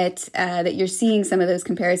that you're seeing some of those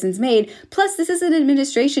comparisons made. Plus, this is an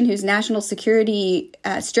administration whose national security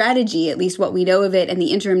strategy, at least what we know of it, and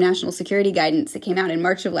the interim national security guidance that came out in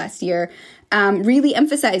March of last year, really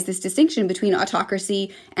emphasized this distinction between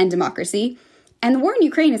autocracy and democracy. And the war in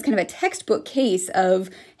Ukraine is kind of a textbook case of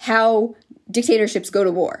how dictatorships go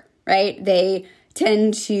to war, right? They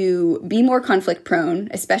tend to be more conflict prone,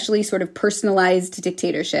 especially sort of personalized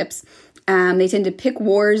dictatorships. They tend to pick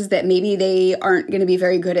wars that maybe they aren't going to be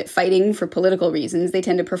very good at fighting for political reasons. They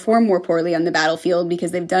tend to perform more poorly on the battlefield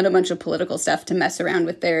because they've done a bunch of political stuff to mess around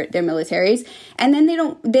with their militaries. And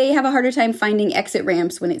then they have a harder time finding exit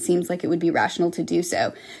ramps when it seems like it would be rational to do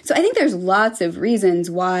so. So I think there's lots of reasons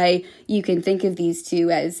why you can think of these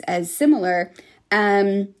two as similar.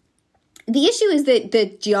 The issue is that the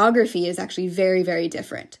geography is actually very, very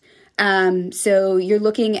different. So you're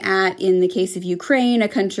looking at, in the case of Ukraine, a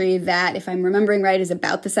country that, if I'm remembering right, is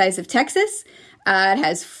about the size of Texas. It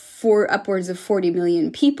has upwards of 40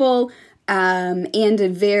 million people, and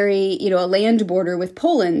a land border with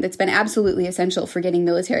Poland that's been absolutely essential for getting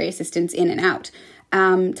military assistance in and out.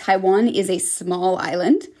 Taiwan is a small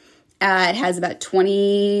island. It has about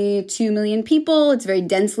 22 million people. It's very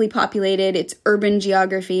densely populated. It's urban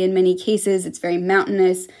geography in many cases. It's very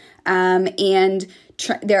mountainous.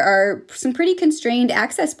 There are some pretty constrained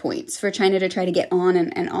access points for China to try to get on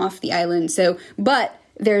and off the island. But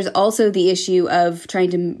there's also the issue of trying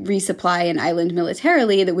to resupply an island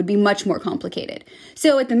militarily that would be much more complicated.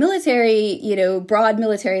 So at the military, broad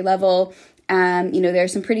military level, there are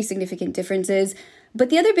some pretty significant differences. But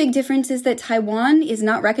the other big difference is that Taiwan is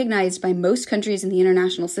not recognized by most countries in the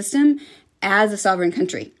international system as a sovereign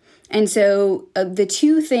country. And so the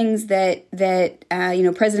two things that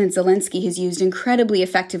President Zelensky has used incredibly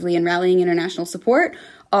effectively in rallying international support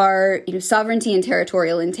are, sovereignty and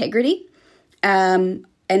territorial integrity, and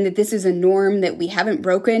that this is a norm that we haven't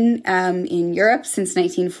broken in Europe since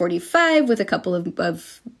 1945, with a couple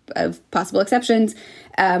of possible exceptions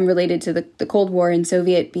related to the Cold War and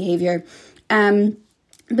Soviet behavior.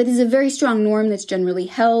 But it's a very strong norm that's generally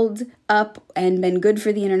held up and been good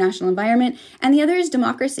for the international environment. And the other is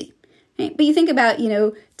democracy. Right? But you think about,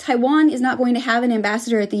 Taiwan is not going to have an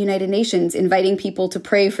ambassador at the United Nations inviting people to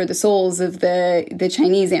pray for the souls of the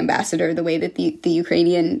Chinese ambassador, the way that the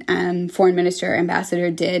Ukrainian foreign minister ambassador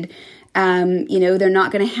did. They're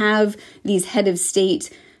not going to have these head of state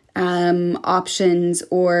options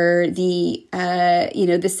or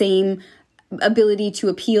the same ability to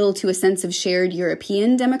appeal to a sense of shared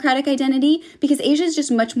European democratic identity, because Asia is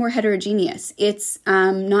just much more heterogeneous. It's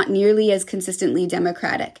not nearly as consistently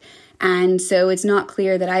democratic. And so it's not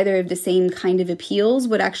clear that either of the same kind of appeals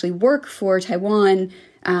would actually work for Taiwan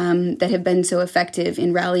that have been so effective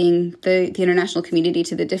in rallying the international community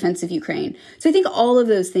to the defense of Ukraine. So I think all of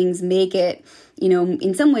those things make it,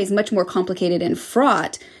 in some ways much more complicated and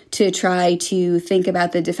fraught to try to think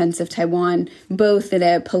about the defense of Taiwan, both in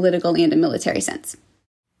a political and a military sense.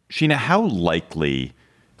 Sheena, how likely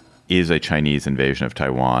is a Chinese invasion of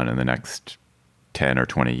Taiwan in the next 10 or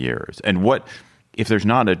 20 years? And what, if there's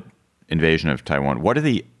not an invasion of Taiwan, what are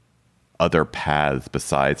the other paths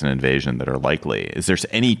besides an invasion that are likely? Is there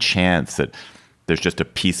any chance that there's just a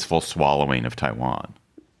peaceful swallowing of Taiwan?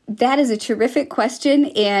 That is a terrific question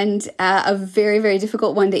and a very, very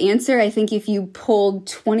difficult one to answer. I think if you polled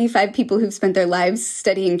 25 people who've spent their lives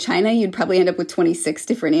studying China, you'd probably end up with 26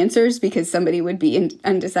 different answers because somebody would be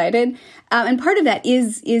undecided. And part of that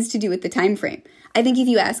is to do with the time frame. I think if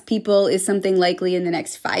you ask people, is something likely in the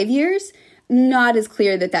next 5 years? Not as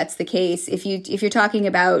clear that that's the case. If you're talking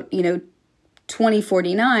about,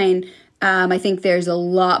 2049, I think there's a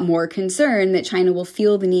lot more concern that China will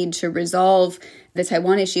feel the need to resolve the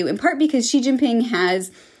Taiwan issue, in part because Xi Jinping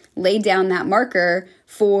has laid down that marker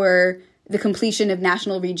for the completion of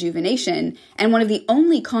national rejuvenation. And one of the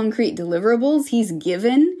only concrete deliverables he's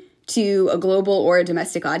given to a global or a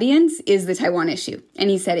domestic audience is the Taiwan issue. And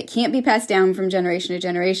he said it can't be passed down from generation to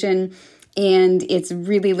generation, and it's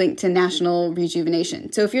really linked to national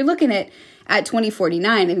rejuvenation. So if you're looking at 2049,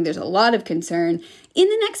 I think there's a lot of concern. In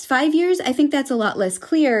the next 5 years, I think that's a lot less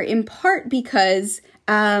clear, in part because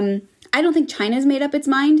I don't think China's made up its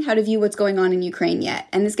mind how to view what's going on in Ukraine yet.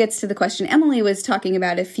 And this gets to the question Emily was talking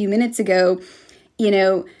about a few minutes ago.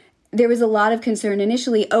 There was a lot of concern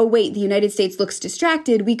initially, oh, wait, the United States looks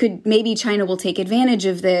distracted. Maybe China will take advantage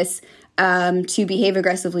of this to behave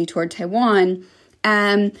aggressively toward Taiwan.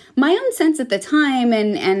 My own sense at the time,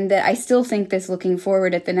 and that I still think this looking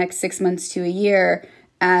forward at the next 6 months to a year,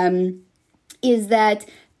 is that,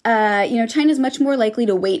 China's much more likely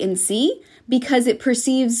to wait and see because it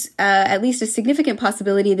perceives at least a significant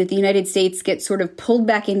possibility that the United States gets sort of pulled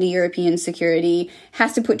back into European security,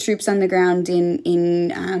 has to put troops on the ground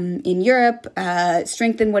in Europe,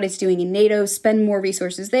 strengthen what it's doing in NATO, spend more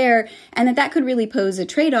resources there, and that could really pose a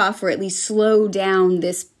trade-off or at least slow down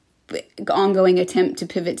this ongoing attempt to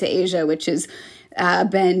pivot to Asia, which has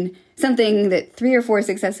been something that 3 or 4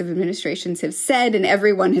 successive administrations have said, and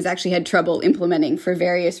everyone has actually had trouble implementing for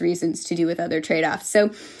various reasons to do with other trade-offs. So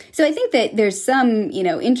I think that there's some,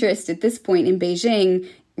 interest at this point in Beijing,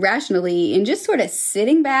 rationally, in just sort of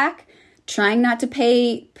sitting back, trying not to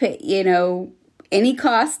pay any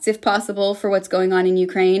costs, if possible, for what's going on in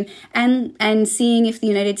Ukraine, and seeing if the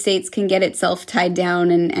United States can get itself tied down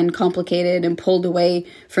and complicated and pulled away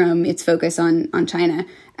from its focus on China.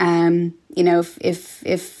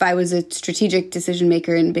 If I was a strategic decision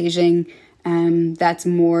maker in Beijing, that's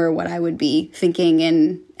more what I would be thinking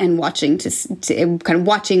and watching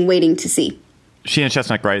waiting to see. Sheena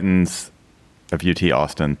Chestnut-Greitens of UT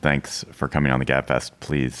Austin, thanks for coming on the Gabfest.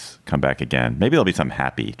 Please come back again. Maybe there'll be some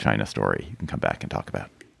happy China story you can come back and talk about.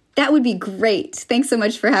 That would be great. Thanks so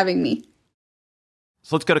much for having me.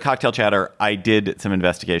 So let's go to cocktail chatter. I did some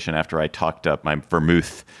investigation after I talked up my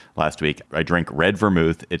vermouth last week. I drink red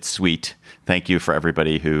vermouth. It's sweet. Thank you for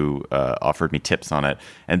everybody who offered me tips on it.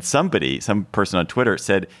 And some person on Twitter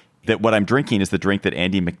said that what I'm drinking is the drink that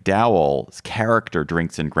Andy McDowell's character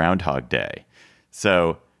drinks in Groundhog Day.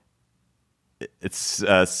 So it's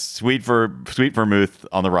sweet vermouth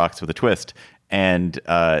on the rocks with a twist. And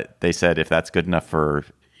they said if that's good enough for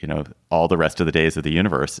all the rest of the days of the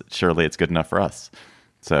universe, surely it's good enough for us.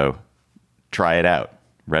 So try it out.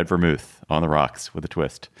 Red vermouth on the rocks with a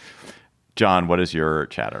twist. John, what is your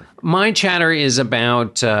chatter? My chatter is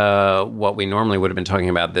about what we normally would have been talking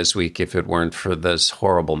about this week if it weren't for this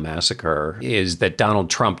horrible massacre, is that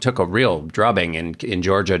Donald Trump took a real drubbing in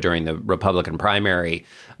Georgia during the Republican primary.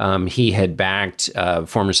 He had backed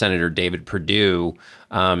former Senator David Perdue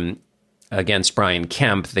against Brian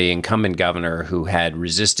Kemp, the incumbent governor who had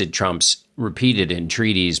resisted Trump's repeated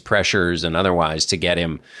entreaties, pressures, and otherwise to get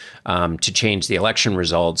him to change the election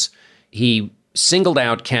results. He singled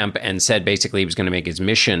out Kemp and said basically he was going to make his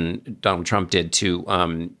mission, Donald Trump did, to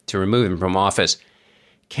remove him from office.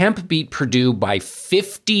 Kemp beat Perdue by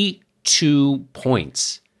 52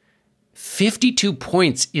 points. 52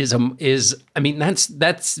 points is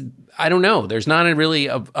that's I don't know. There's not really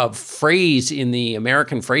a phrase in the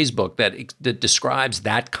American phrase book that describes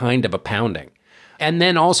that kind of a pounding. And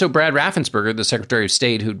then also Brad Raffensperger, the Secretary of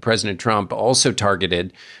State, who President Trump also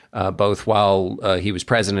targeted both while he was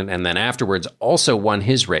president and then afterwards, also won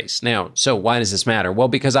his race. Now, so why does this matter? Well,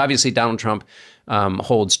 because obviously Donald Trump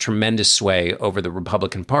holds tremendous sway over the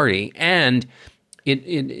Republican Party, and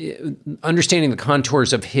it understanding the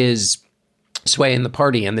contours of his sway in the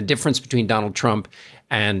party and the difference between Donald Trump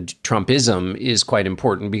and Trumpism is quite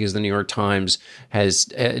important, because the New York Times has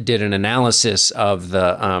did an analysis of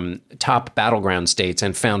the top battleground states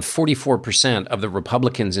and found 44% of the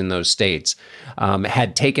Republicans in those states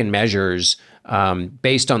had taken measures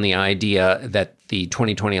based on the idea that the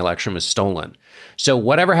 2020 election was stolen. So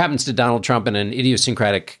whatever happens to Donald Trump in an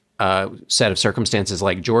idiosyncratic set of circumstances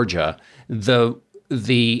like Georgia,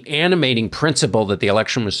 the animating principle that the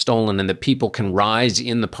election was stolen and that people can rise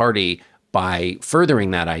in the party by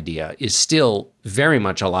furthering that idea is still very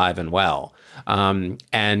much alive and well.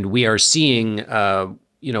 And we are seeing,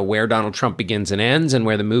 where Donald Trump begins and ends and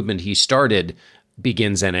where the movement he started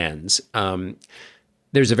begins and ends.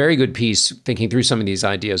 There's a very good piece thinking through some of these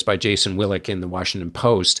ideas by Jason Willick in the Washington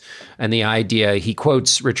Post. And the idea, he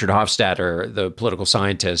quotes Richard Hofstadter, the political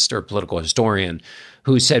scientist or political historian,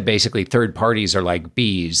 who said basically third parties are like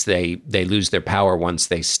bees. They lose their power once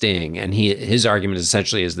they sting. And his argument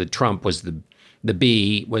essentially is that Trump was the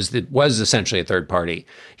bee, was essentially a third party.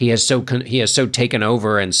 He has so taken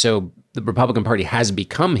over, and so the Republican Party has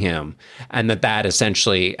become him, and that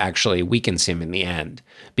essentially actually weakens him in the end,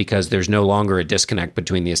 because there's no longer a disconnect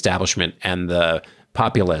between the establishment and the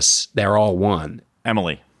populace. They're all one.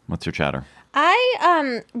 Emily, what's your chatter?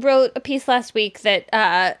 I wrote a piece last week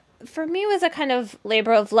that for me was a kind of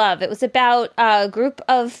labor of love. It was about a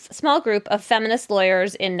small group of feminist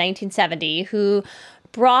lawyers in 1970 who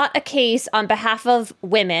brought a case on behalf of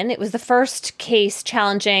women. It was the first case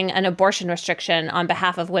challenging an abortion restriction on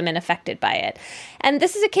behalf of women affected by it. And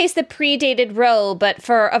this is a case that predated Roe, but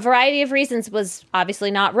for a variety of reasons was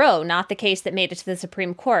obviously not Roe, not the case that made it to the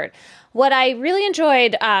Supreme Court. What I really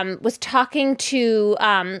enjoyed was talking to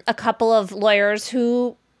a couple of lawyers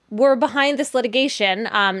who were behind this litigation,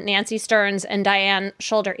 Nancy Stearns and Diane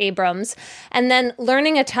Shoulder Abrams, and then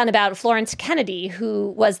learning a ton about Florence Kennedy, who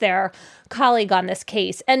was their colleague on this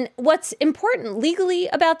case. And what's important legally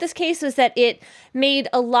about this case was that it made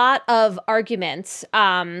a lot of arguments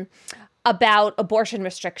about abortion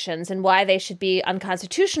restrictions and why they should be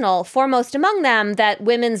unconstitutional, foremost among them that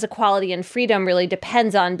women's equality and freedom really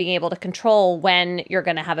depends on being able to control when you're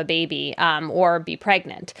going to have a baby or be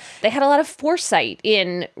pregnant. They had a lot of foresight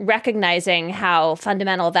in recognizing how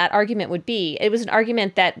fundamental that argument would be. It was an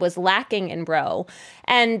argument that was lacking in Roe.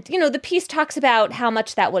 And, the piece talks about how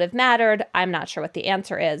much that would have mattered. I'm not sure what the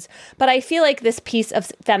answer is. But I feel like this piece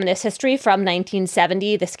of feminist history from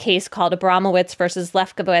 1970, this case called Abramowitz versus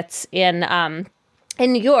Lefkowitz in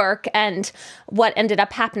New York, and what ended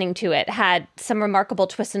up happening to it, had some remarkable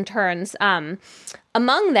twists and turns.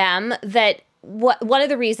 Among them, that one of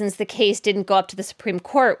the reasons the case didn't go up to the Supreme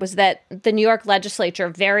Court was that the New York legislature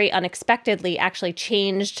very unexpectedly actually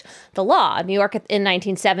changed the law. New York in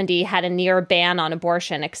 1970 had a near ban on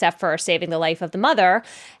abortion, except for saving the life of the mother.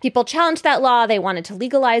 People challenged that law. They wanted to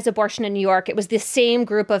legalize abortion in New York. It was the same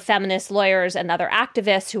group of feminist lawyers and other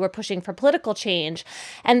activists who were pushing for political change.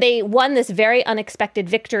 And they won this very unexpected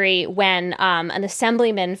victory when an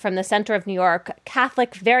assemblyman from the center of New York,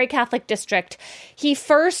 Catholic, very Catholic district, he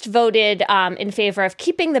first voted in favor of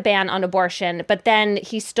keeping the ban on abortion, but then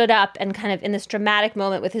he stood up and kind of in this dramatic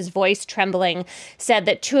moment with his voice trembling said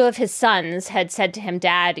that two of his sons had said to him,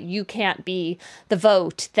 "Dad, you can't be the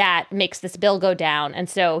vote that makes this bill go down." And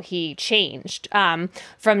so he changed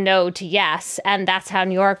from no to yes. And that's how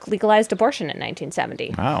New York legalized abortion in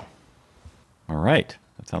 1970. Wow. All right.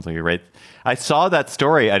 That sounds like you're right. I saw that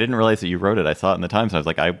story. I didn't realize that you wrote it. I saw it in the Times. I was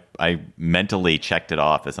like, I mentally checked it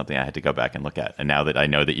off as something I had to go back and look at. And now that I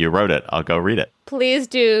know that you wrote it, I'll go read it. Please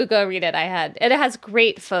do go read it. It has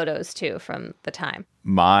great photos, too, from the time.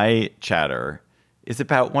 My chatter is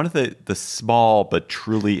about one of the small but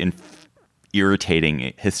truly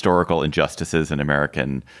irritating historical injustices in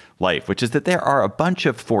American life, which is that there are a bunch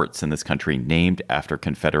of forts in this country named after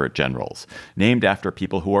Confederate generals, named after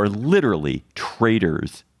people who are literally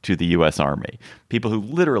traitors to the U.S. Army, people who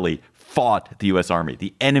literally fought the U.S. Army,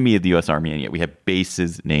 the enemy of the U.S. Army, and yet we have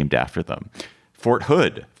bases named after them. Fort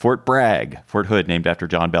Hood, Fort Bragg, Fort Hood named after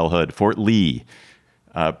John Bell Hood, Fort Lee,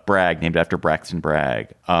 Bragg named after Braxton Bragg.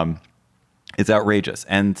 It's outrageous.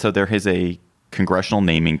 And so there is a congressional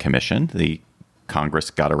naming commission. The Congress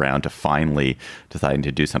got around to finally deciding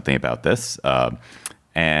to do something about this.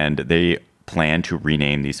 And they plan to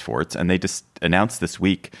rename these forts. And they just announced this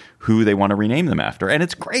week who they want to rename them after. And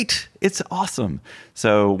it's great. It's awesome.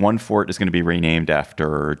 So one fort is going to be renamed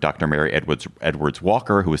after Dr. Mary Edwards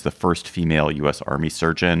Walker, who was the first female U.S. Army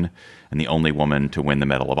surgeon and the only woman to win the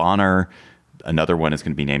Medal of Honor. Another one is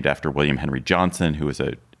going to be named after William Henry Johnson, who was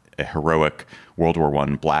a heroic World War I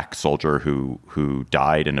black soldier who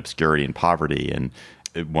died in obscurity and poverty. And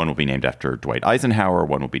one will be named after Dwight Eisenhower.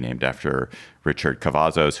 One will be named after Richard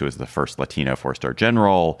Cavazos, who was the first Latino four-star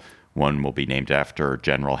general. One will be named after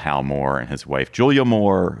General Hal Moore and his wife, Julia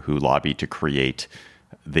Moore, who lobbied to create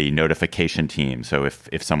the notification team. So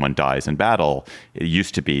if someone dies in battle, it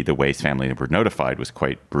used to be the way his family were notified was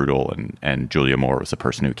quite brutal. And Julia Moore was the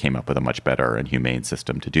person who came up with a much better and humane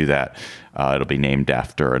system to do that. It'll be named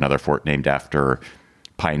after another fort named after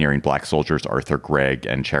pioneering black soldiers Arthur Gregg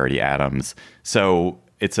and Charity Adams. So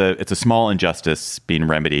it's a small injustice being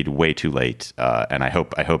remedied way too late, and I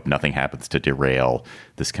hope nothing happens to derail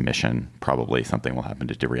this commission. Probably something will happen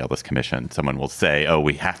to derail this commission. Someone will say, "Oh,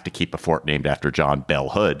 we have to keep a fort named after John Bell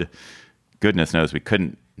Hood." Goodness knows we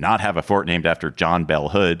couldn't not have a fort named after John Bell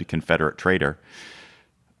Hood, Confederate traitor.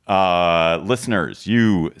 Listeners,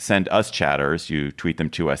 you send us chatters. You tweet them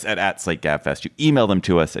to us at @SlateGabfest. You email them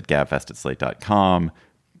to us at gabfest@slate.com.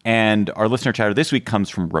 And our listener chatter this week comes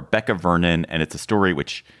from Rebecca Vernon, and it's a story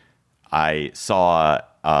which I saw,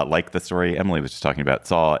 like the story Emily was just talking about,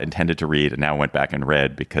 saw, intended to read, and now went back and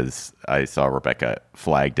read because I saw Rebecca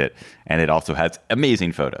flagged it. And it also has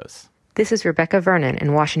amazing photos. This is Rebecca Vernon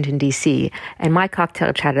in Washington, D.C., and my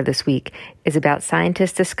cocktail chatter this week is about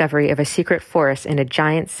scientists' discovery of a secret forest in a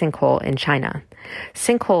giant sinkhole in China.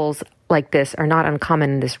 Sinkholes like this are not uncommon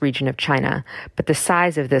in this region of China, but the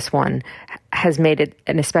size of this one has made it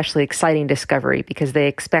an especially exciting discovery because they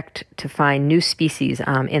expect to find new species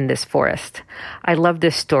in this forest. I love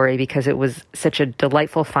this story because it was such a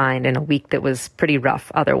delightful find in a week that was pretty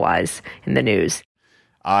rough otherwise in the news.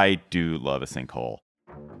 I do love a sinkhole.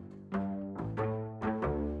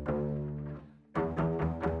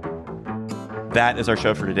 That is our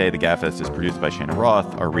show for today. The Gabfest is produced by Shannon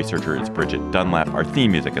Roth. Our researcher is Bridget Dunlap. Our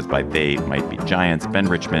theme music is by They Might Be Giants. Ben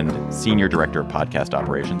Richmond, Senior Director of Podcast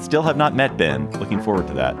Operations. Still have not met Ben. Looking forward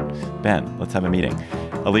to that. Ben, let's have a meeting.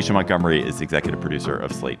 Alicia Montgomery is Executive Producer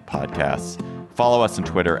of Slate Podcasts. Follow us on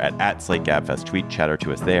Twitter at @SlateGabfest. Tweet chatter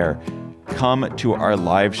to us there. Come to our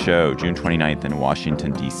live show June 29th in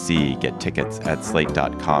Washington, D.C. Get tickets at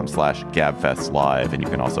slate.com/GabfestLive. And you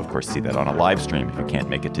can also, of course, see that on a live stream if you can't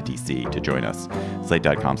make it to D.C. to join us.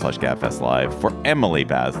 Slate.com/GabfestLive. For Emily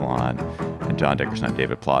Bazelon and John Dickerson, I'm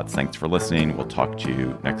David Plotz. Thanks for listening. We'll talk to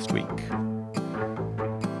you next week.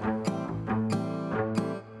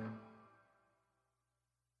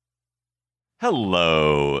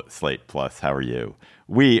 Hello, Slate Plus. How are you?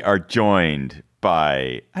 We are joined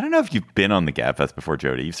by, I don't know if you've been on the Gabfest before,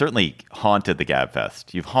 Jody. You've certainly haunted the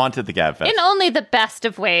Gabfest. You've haunted the Gabfest. In only the best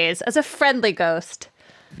of ways, as a friendly ghost.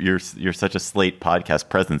 You're such a Slate podcast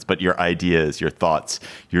presence, but your ideas, your thoughts,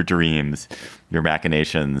 your dreams, your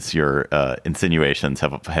machinations, your insinuations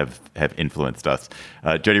have influenced us.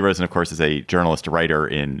 Jody Rosen, of course, is a journalist, writer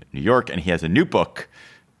in New York, and he has a new book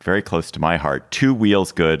very close to my heart, Two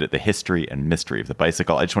Wheels Good, The History and Mystery of the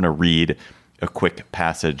Bicycle. I just want to read a quick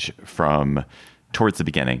passage from towards the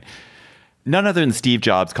beginning. None other than Steve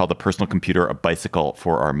Jobs called the personal computer a bicycle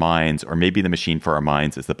for our minds, or maybe the machine for our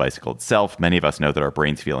minds is the bicycle itself. Many of us know that our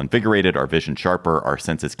brains feel invigorated, our vision sharper, our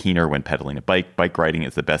senses keener when pedaling a bike. Bike riding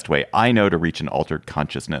is the best way I know to reach an altered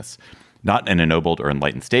consciousness. Not an ennobled or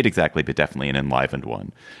enlightened state exactly, but definitely an enlivened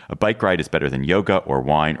one. A bike ride is better than yoga or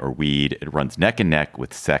wine or weed. It runs neck and neck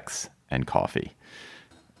with sex and coffee.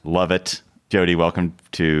 Love it. Jody, welcome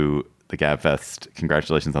to the Gabfest.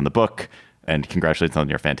 Congratulations on the book, and congratulations on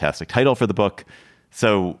your fantastic title for the book.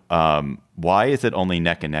 So why is it only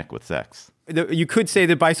neck and neck with sex? You could say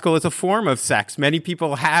the bicycle is a form of sex. Many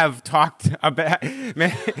people have talked about.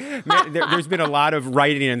 There's been a lot of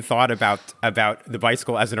writing and thought about the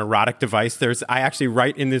bicycle as an erotic device. I actually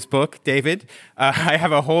write in this book, David. I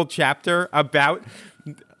have a whole chapter about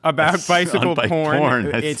bicycle porn.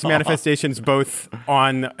 Its manifestations both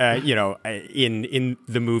on in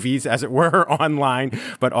the movies, as it were, online,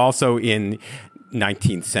 but also in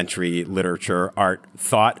 19th century literature, art,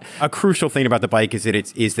 thought. A crucial thing about the bike is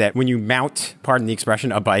that when you mount, pardon the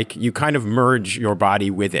expression, a bike, you kind of merge your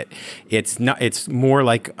body with it. It's more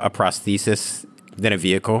like a prosthesis than a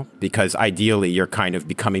vehicle, because ideally you're kind of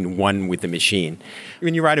becoming one with the machine.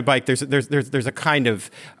 When you ride a bike, there's a kind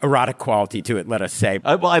of erotic quality to it, let us say.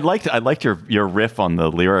 Well, I liked your riff on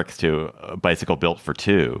the lyrics to "Bicycle Built for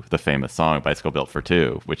Two," the famous song "Bicycle Built for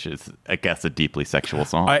Two," which is, I guess, a deeply sexual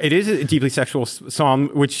song. It is a deeply sexual song,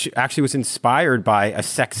 which actually was inspired by a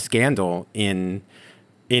sex scandal in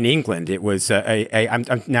England. It was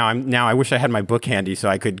now I wish I had my book handy so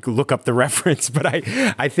I could look up the reference, but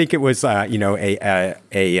I think it was a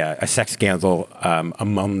sex scandal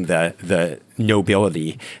among the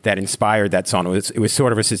nobility that inspired that song. It was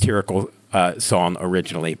sort of a satirical song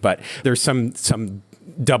originally, but there's some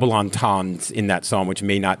double entendres in that song which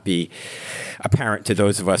may not be apparent to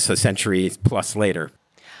those of us a century plus later.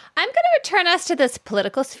 I'm going to return us to this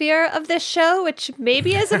political sphere of this show, which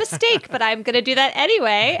maybe is a mistake, but I'm going to do that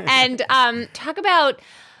anyway, and talk about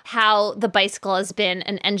how the bicycle has been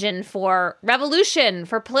an engine for revolution,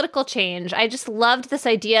 for political change. I just loved this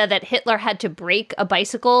idea that Hitler had to break a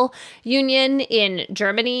bicycle union in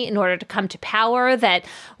Germany in order to come to power, that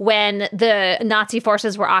when the Nazi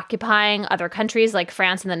forces were occupying other countries like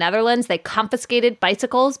France and the Netherlands, they confiscated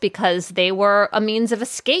bicycles because they were a means of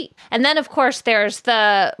escape. And then, of course, there's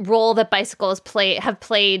the role that bicycles have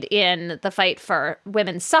played in the fight for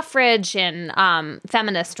women's suffrage and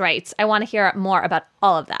feminist rights. I want to hear more about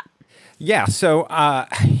all of that. Yeah. So,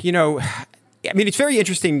 it's very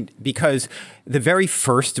interesting because the very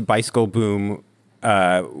first bicycle boom,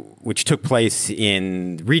 which took place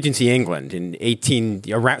in Regency, England in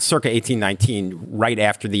circa 1819, right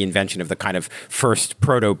after the invention of the kind of first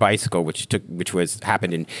proto bicycle, which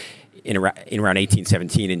happened in around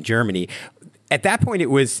 1817 in Germany. At that point,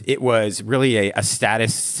 it was really a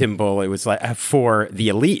status symbol. It was like for the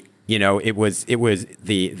elite. It was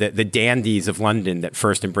the dandies of London that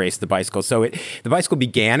first embraced the bicycle. So the bicycle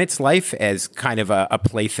began its life as kind of a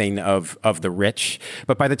plaything of the rich.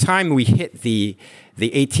 But by the time we hit the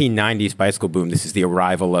 1890s bicycle boom, this is the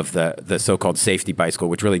arrival of the so-called safety bicycle,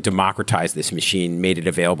 which really democratized this machine, made it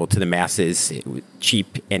available to the masses, it was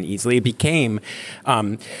cheap and easily. It became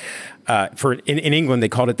in England, they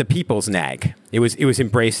called it the people's nag. It was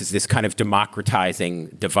embraced as this kind of democratizing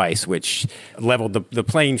device, which leveled the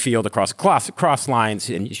playing field across lines,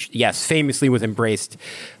 and yes, famously was embraced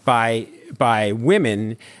by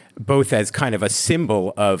women, both as kind of a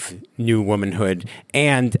symbol of new womanhood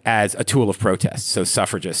and as a tool of protest. So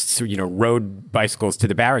suffragists, rode bicycles to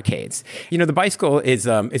the barricades. The bicycle is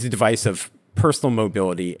a device of personal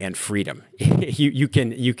mobility and freedom. You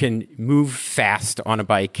can move fast on a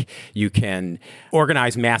bike. You can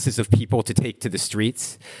organize masses of people to take to the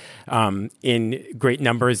streets in great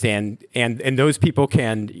numbers, and those people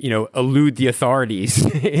can elude the authorities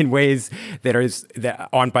in ways that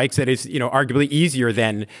on bikes that is arguably easier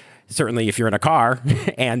than certainly if you're in a car,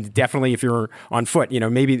 and definitely if you're on foot.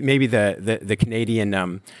 Maybe the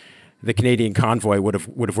Canadian. The Canadian convoy would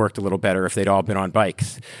have worked a little better if they'd all been on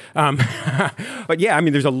bikes. But yeah,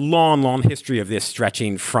 there's a long history of this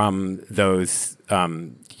stretching from those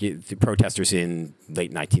the protesters in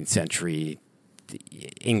late 19th century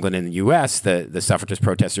England and the U.S., the suffragist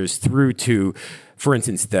protesters, through to, for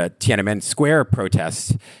instance, the Tiananmen Square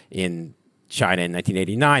protest in China in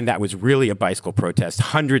 1989. That was really a bicycle protest.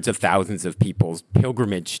 Hundreds of thousands of people's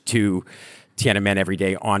pilgrimage to Tiananmen every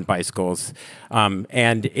day on bicycles.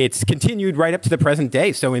 And it's continued right up to the present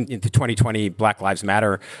day. So in the 2020 Black Lives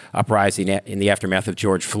Matter uprising in the aftermath of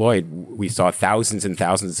George Floyd, we saw thousands and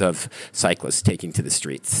thousands of cyclists taking to the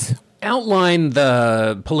streets. Outline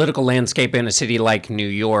the political landscape in a city like New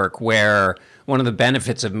York, where one of the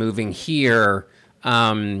benefits of moving here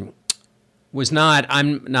was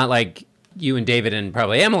I'm not like you and David and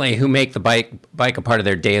probably Emily, who make the bike a part of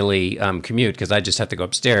their daily commute, because I just have to go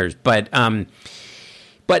upstairs. But one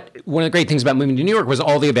of the great things about moving to New York was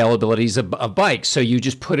all the availabilities of bikes. So you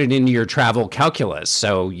just put it into your travel calculus.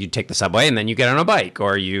 So you take the subway and then you get on a bike,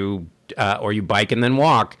 or you bike and then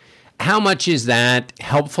walk. How much is that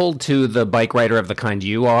helpful to the bike rider of the kind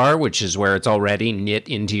you are, which is where it's already knit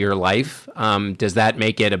into your life? Does that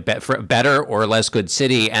make it a better or less good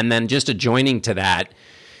city? And then just adjoining to that,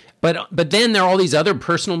 But then there are all these other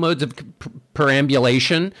personal modes of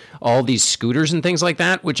perambulation, all these scooters and things like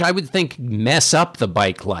that, which I would think mess up the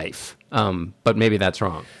bike life. But maybe that's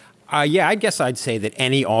wrong. Yeah, I guess I'd say that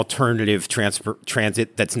any alternative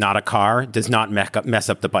transit that's not a car does not mess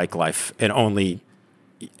up the bike life. It only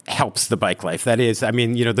helps the bike life. That is,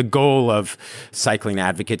 the goal of cycling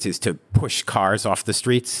advocates is to push cars off the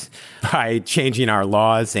streets by changing our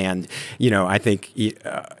laws. And, I think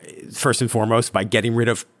first and foremost, by getting rid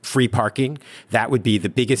of free parking, that would be the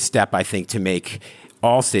biggest step, I think, to make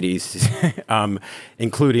all cities,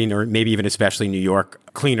 including or maybe even especially New York,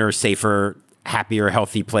 cleaner, safer, happier,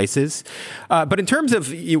 healthy places. But in terms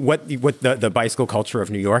of what the bicycle culture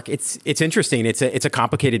of New York, it's interesting. It's a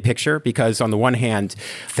complicated picture because on the one hand,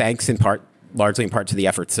 thanks largely in part to the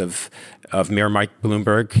efforts of Mayor Mike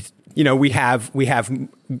Bloomberg, we have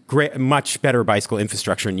much better bicycle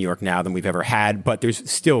infrastructure in New York now than we've ever had, but there's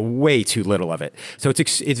still way too little of it. So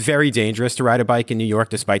it's very dangerous to ride a bike in New York,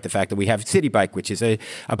 despite the fact that we have City Bike, which is a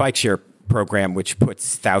bike share program which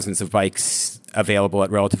puts thousands of bikes available at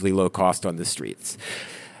relatively low cost on the streets.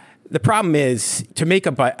 The problem is to make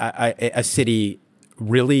a city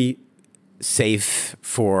really safe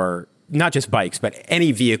for not just bikes, but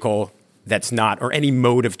any vehicle that's not, or any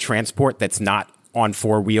mode of transport that's not on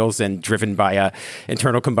four wheels and driven by a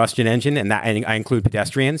internal combustion engine, and I include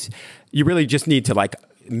pedestrians. You really just need to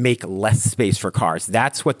make less space for cars.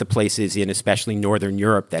 That's what the places in especially Northern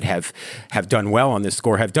Europe that have done well on this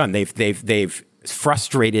score have done. They've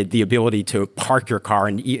frustrated the ability to park your car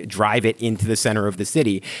and drive it into the center of the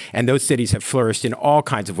city. And those cities have flourished in all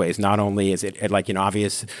kinds of ways. Not only is it like an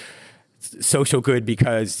obvious social good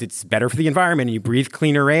because it's better for the environment and you breathe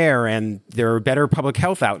cleaner air and there are better public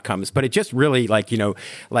health outcomes, but it just really like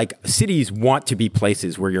cities want to be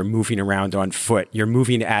places where you're moving around on foot. You're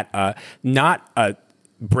moving at not a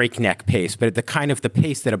breakneck pace, but at the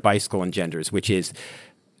pace that a bicycle engenders, which is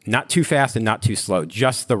not too fast and not too slow,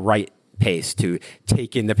 just the right pace to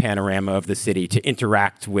take in the panorama of the city, to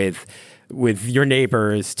interact with your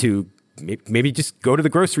neighbors, to maybe just go to the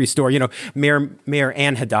grocery store. Mayor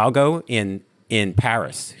Anne Hidalgo in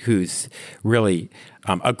Paris, who's really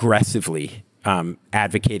aggressively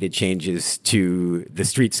advocated changes to the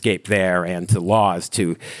streetscape there and to laws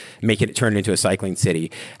to make it turn into a cycling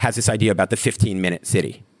city, has this idea about the 15-minute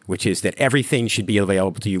city, which is that everything should be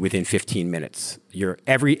available to you within 15 minutes.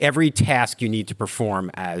 Every task you need to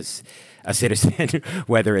perform as a citizen,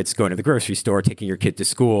 whether it's going to the grocery store, taking your kid to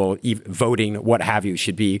school, voting, what have you,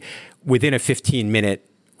 should be within a 15-minute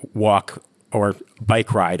walk or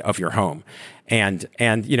bike ride of your home. And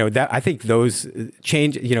that I think those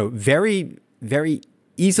change, very, very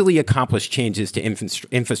easily accomplished changes to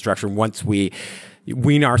infrastructure once we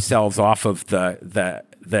wean ourselves off of the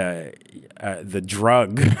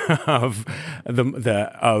drug of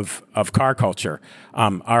car culture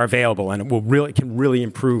are available, and it can really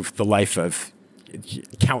improve the life of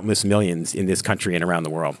countless millions in this country and around the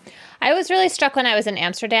world. I was really struck when I was in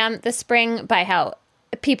Amsterdam this spring by how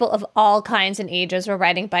people of all kinds and ages were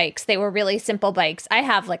riding bikes. They were really simple bikes. I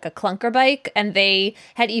have like a clunker bike, and they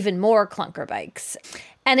had even more clunker bikes.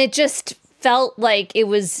 And it just felt like it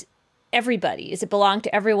was everybody's. It belonged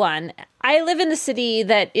to everyone. I live in a city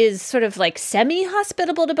that is sort of like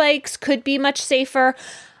semi-hospitable to bikes, could be much safer.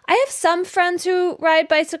 I have some friends who ride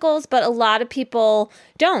bicycles, but a lot of people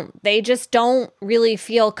don't. They just don't really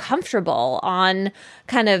feel comfortable on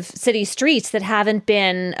kind of city streets that haven't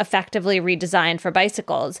been effectively redesigned for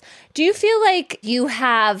bicycles. Do you feel like you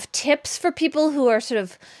have tips for people who are sort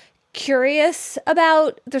of curious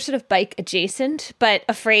about, they're sort of bike adjacent, but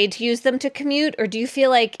afraid to use them to commute? Or do you feel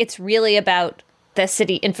like it's really about the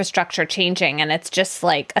city infrastructure changing and it's just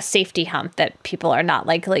like a safety hump that people are not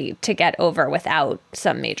likely to get over without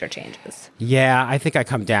some major changes? Yeah, I think I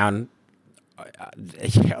come down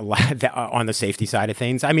a lot on the safety side of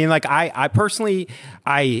things. I mean, like I personally,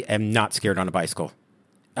 I am not scared on a bicycle.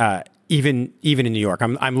 Even in New York,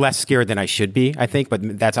 I'm less scared than I should be, I think, but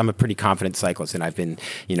I'm a pretty confident cyclist, and I've been,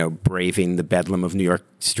 braving the bedlam of New York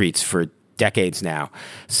streets for decades now.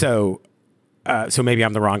 So maybe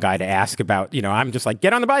I'm the wrong guy to ask about. I'm just like,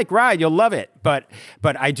 get on the bike, ride, you'll love it. But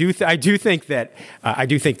I do think that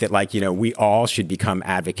we all should become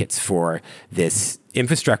advocates for this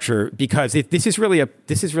infrastructure, because this is really a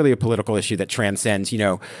political issue that transcends.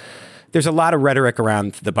 There's a lot of rhetoric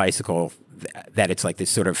around the bicycle that it's like this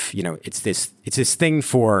sort of, it's this thing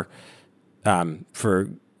for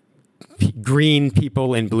green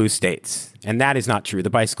people in blue states. And that is not true. The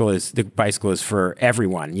bicycle is for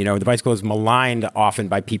everyone. The bicycle is maligned often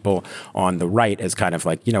by people on the right as kind of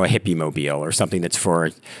like, a hippie mobile or something that's for,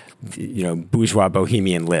 bourgeois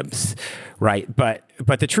bohemian libs. Right.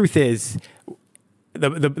 But the truth is,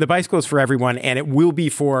 the bicycle is for everyone, and it will be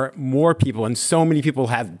for more people. And so many people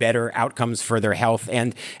have better outcomes for their health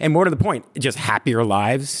and more to the point, just happier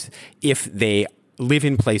lives if they live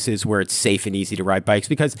in places where it's safe and easy to ride bikes.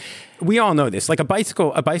 Because we all know this, like a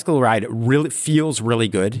bicycle ride really feels really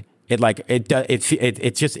good. It's like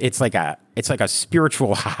a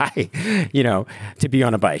spiritual high, to be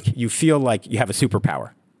on a bike. You feel like you have a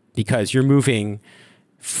superpower because you're moving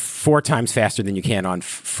 4 times faster than you can on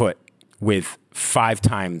foot with 5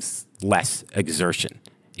 times less exertion.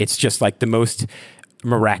 It's just like the most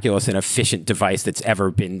miraculous and efficient device that's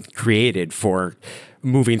ever been created for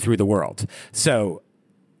moving through the world. So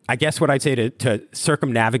I guess what I'd say to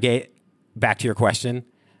circumnavigate back to your question,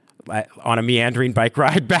 on a meandering bike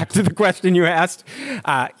ride back to the question you asked,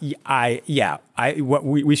 we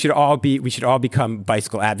should all become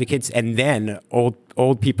bicycle advocates, and then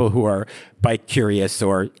old people who are bike curious,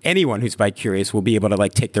 or anyone who's bike curious, will be able to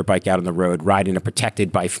like take their bike out on the road, ride in a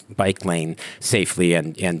protected bike lane safely,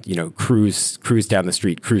 and cruise down the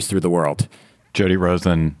street, cruise through the world. Jody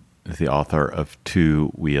Rosen is the author of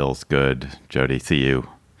Two Wheels Good. Jody, see you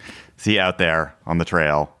out there on the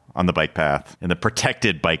trail, on the bike path, in the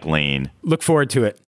protected bike lane. Look forward to it.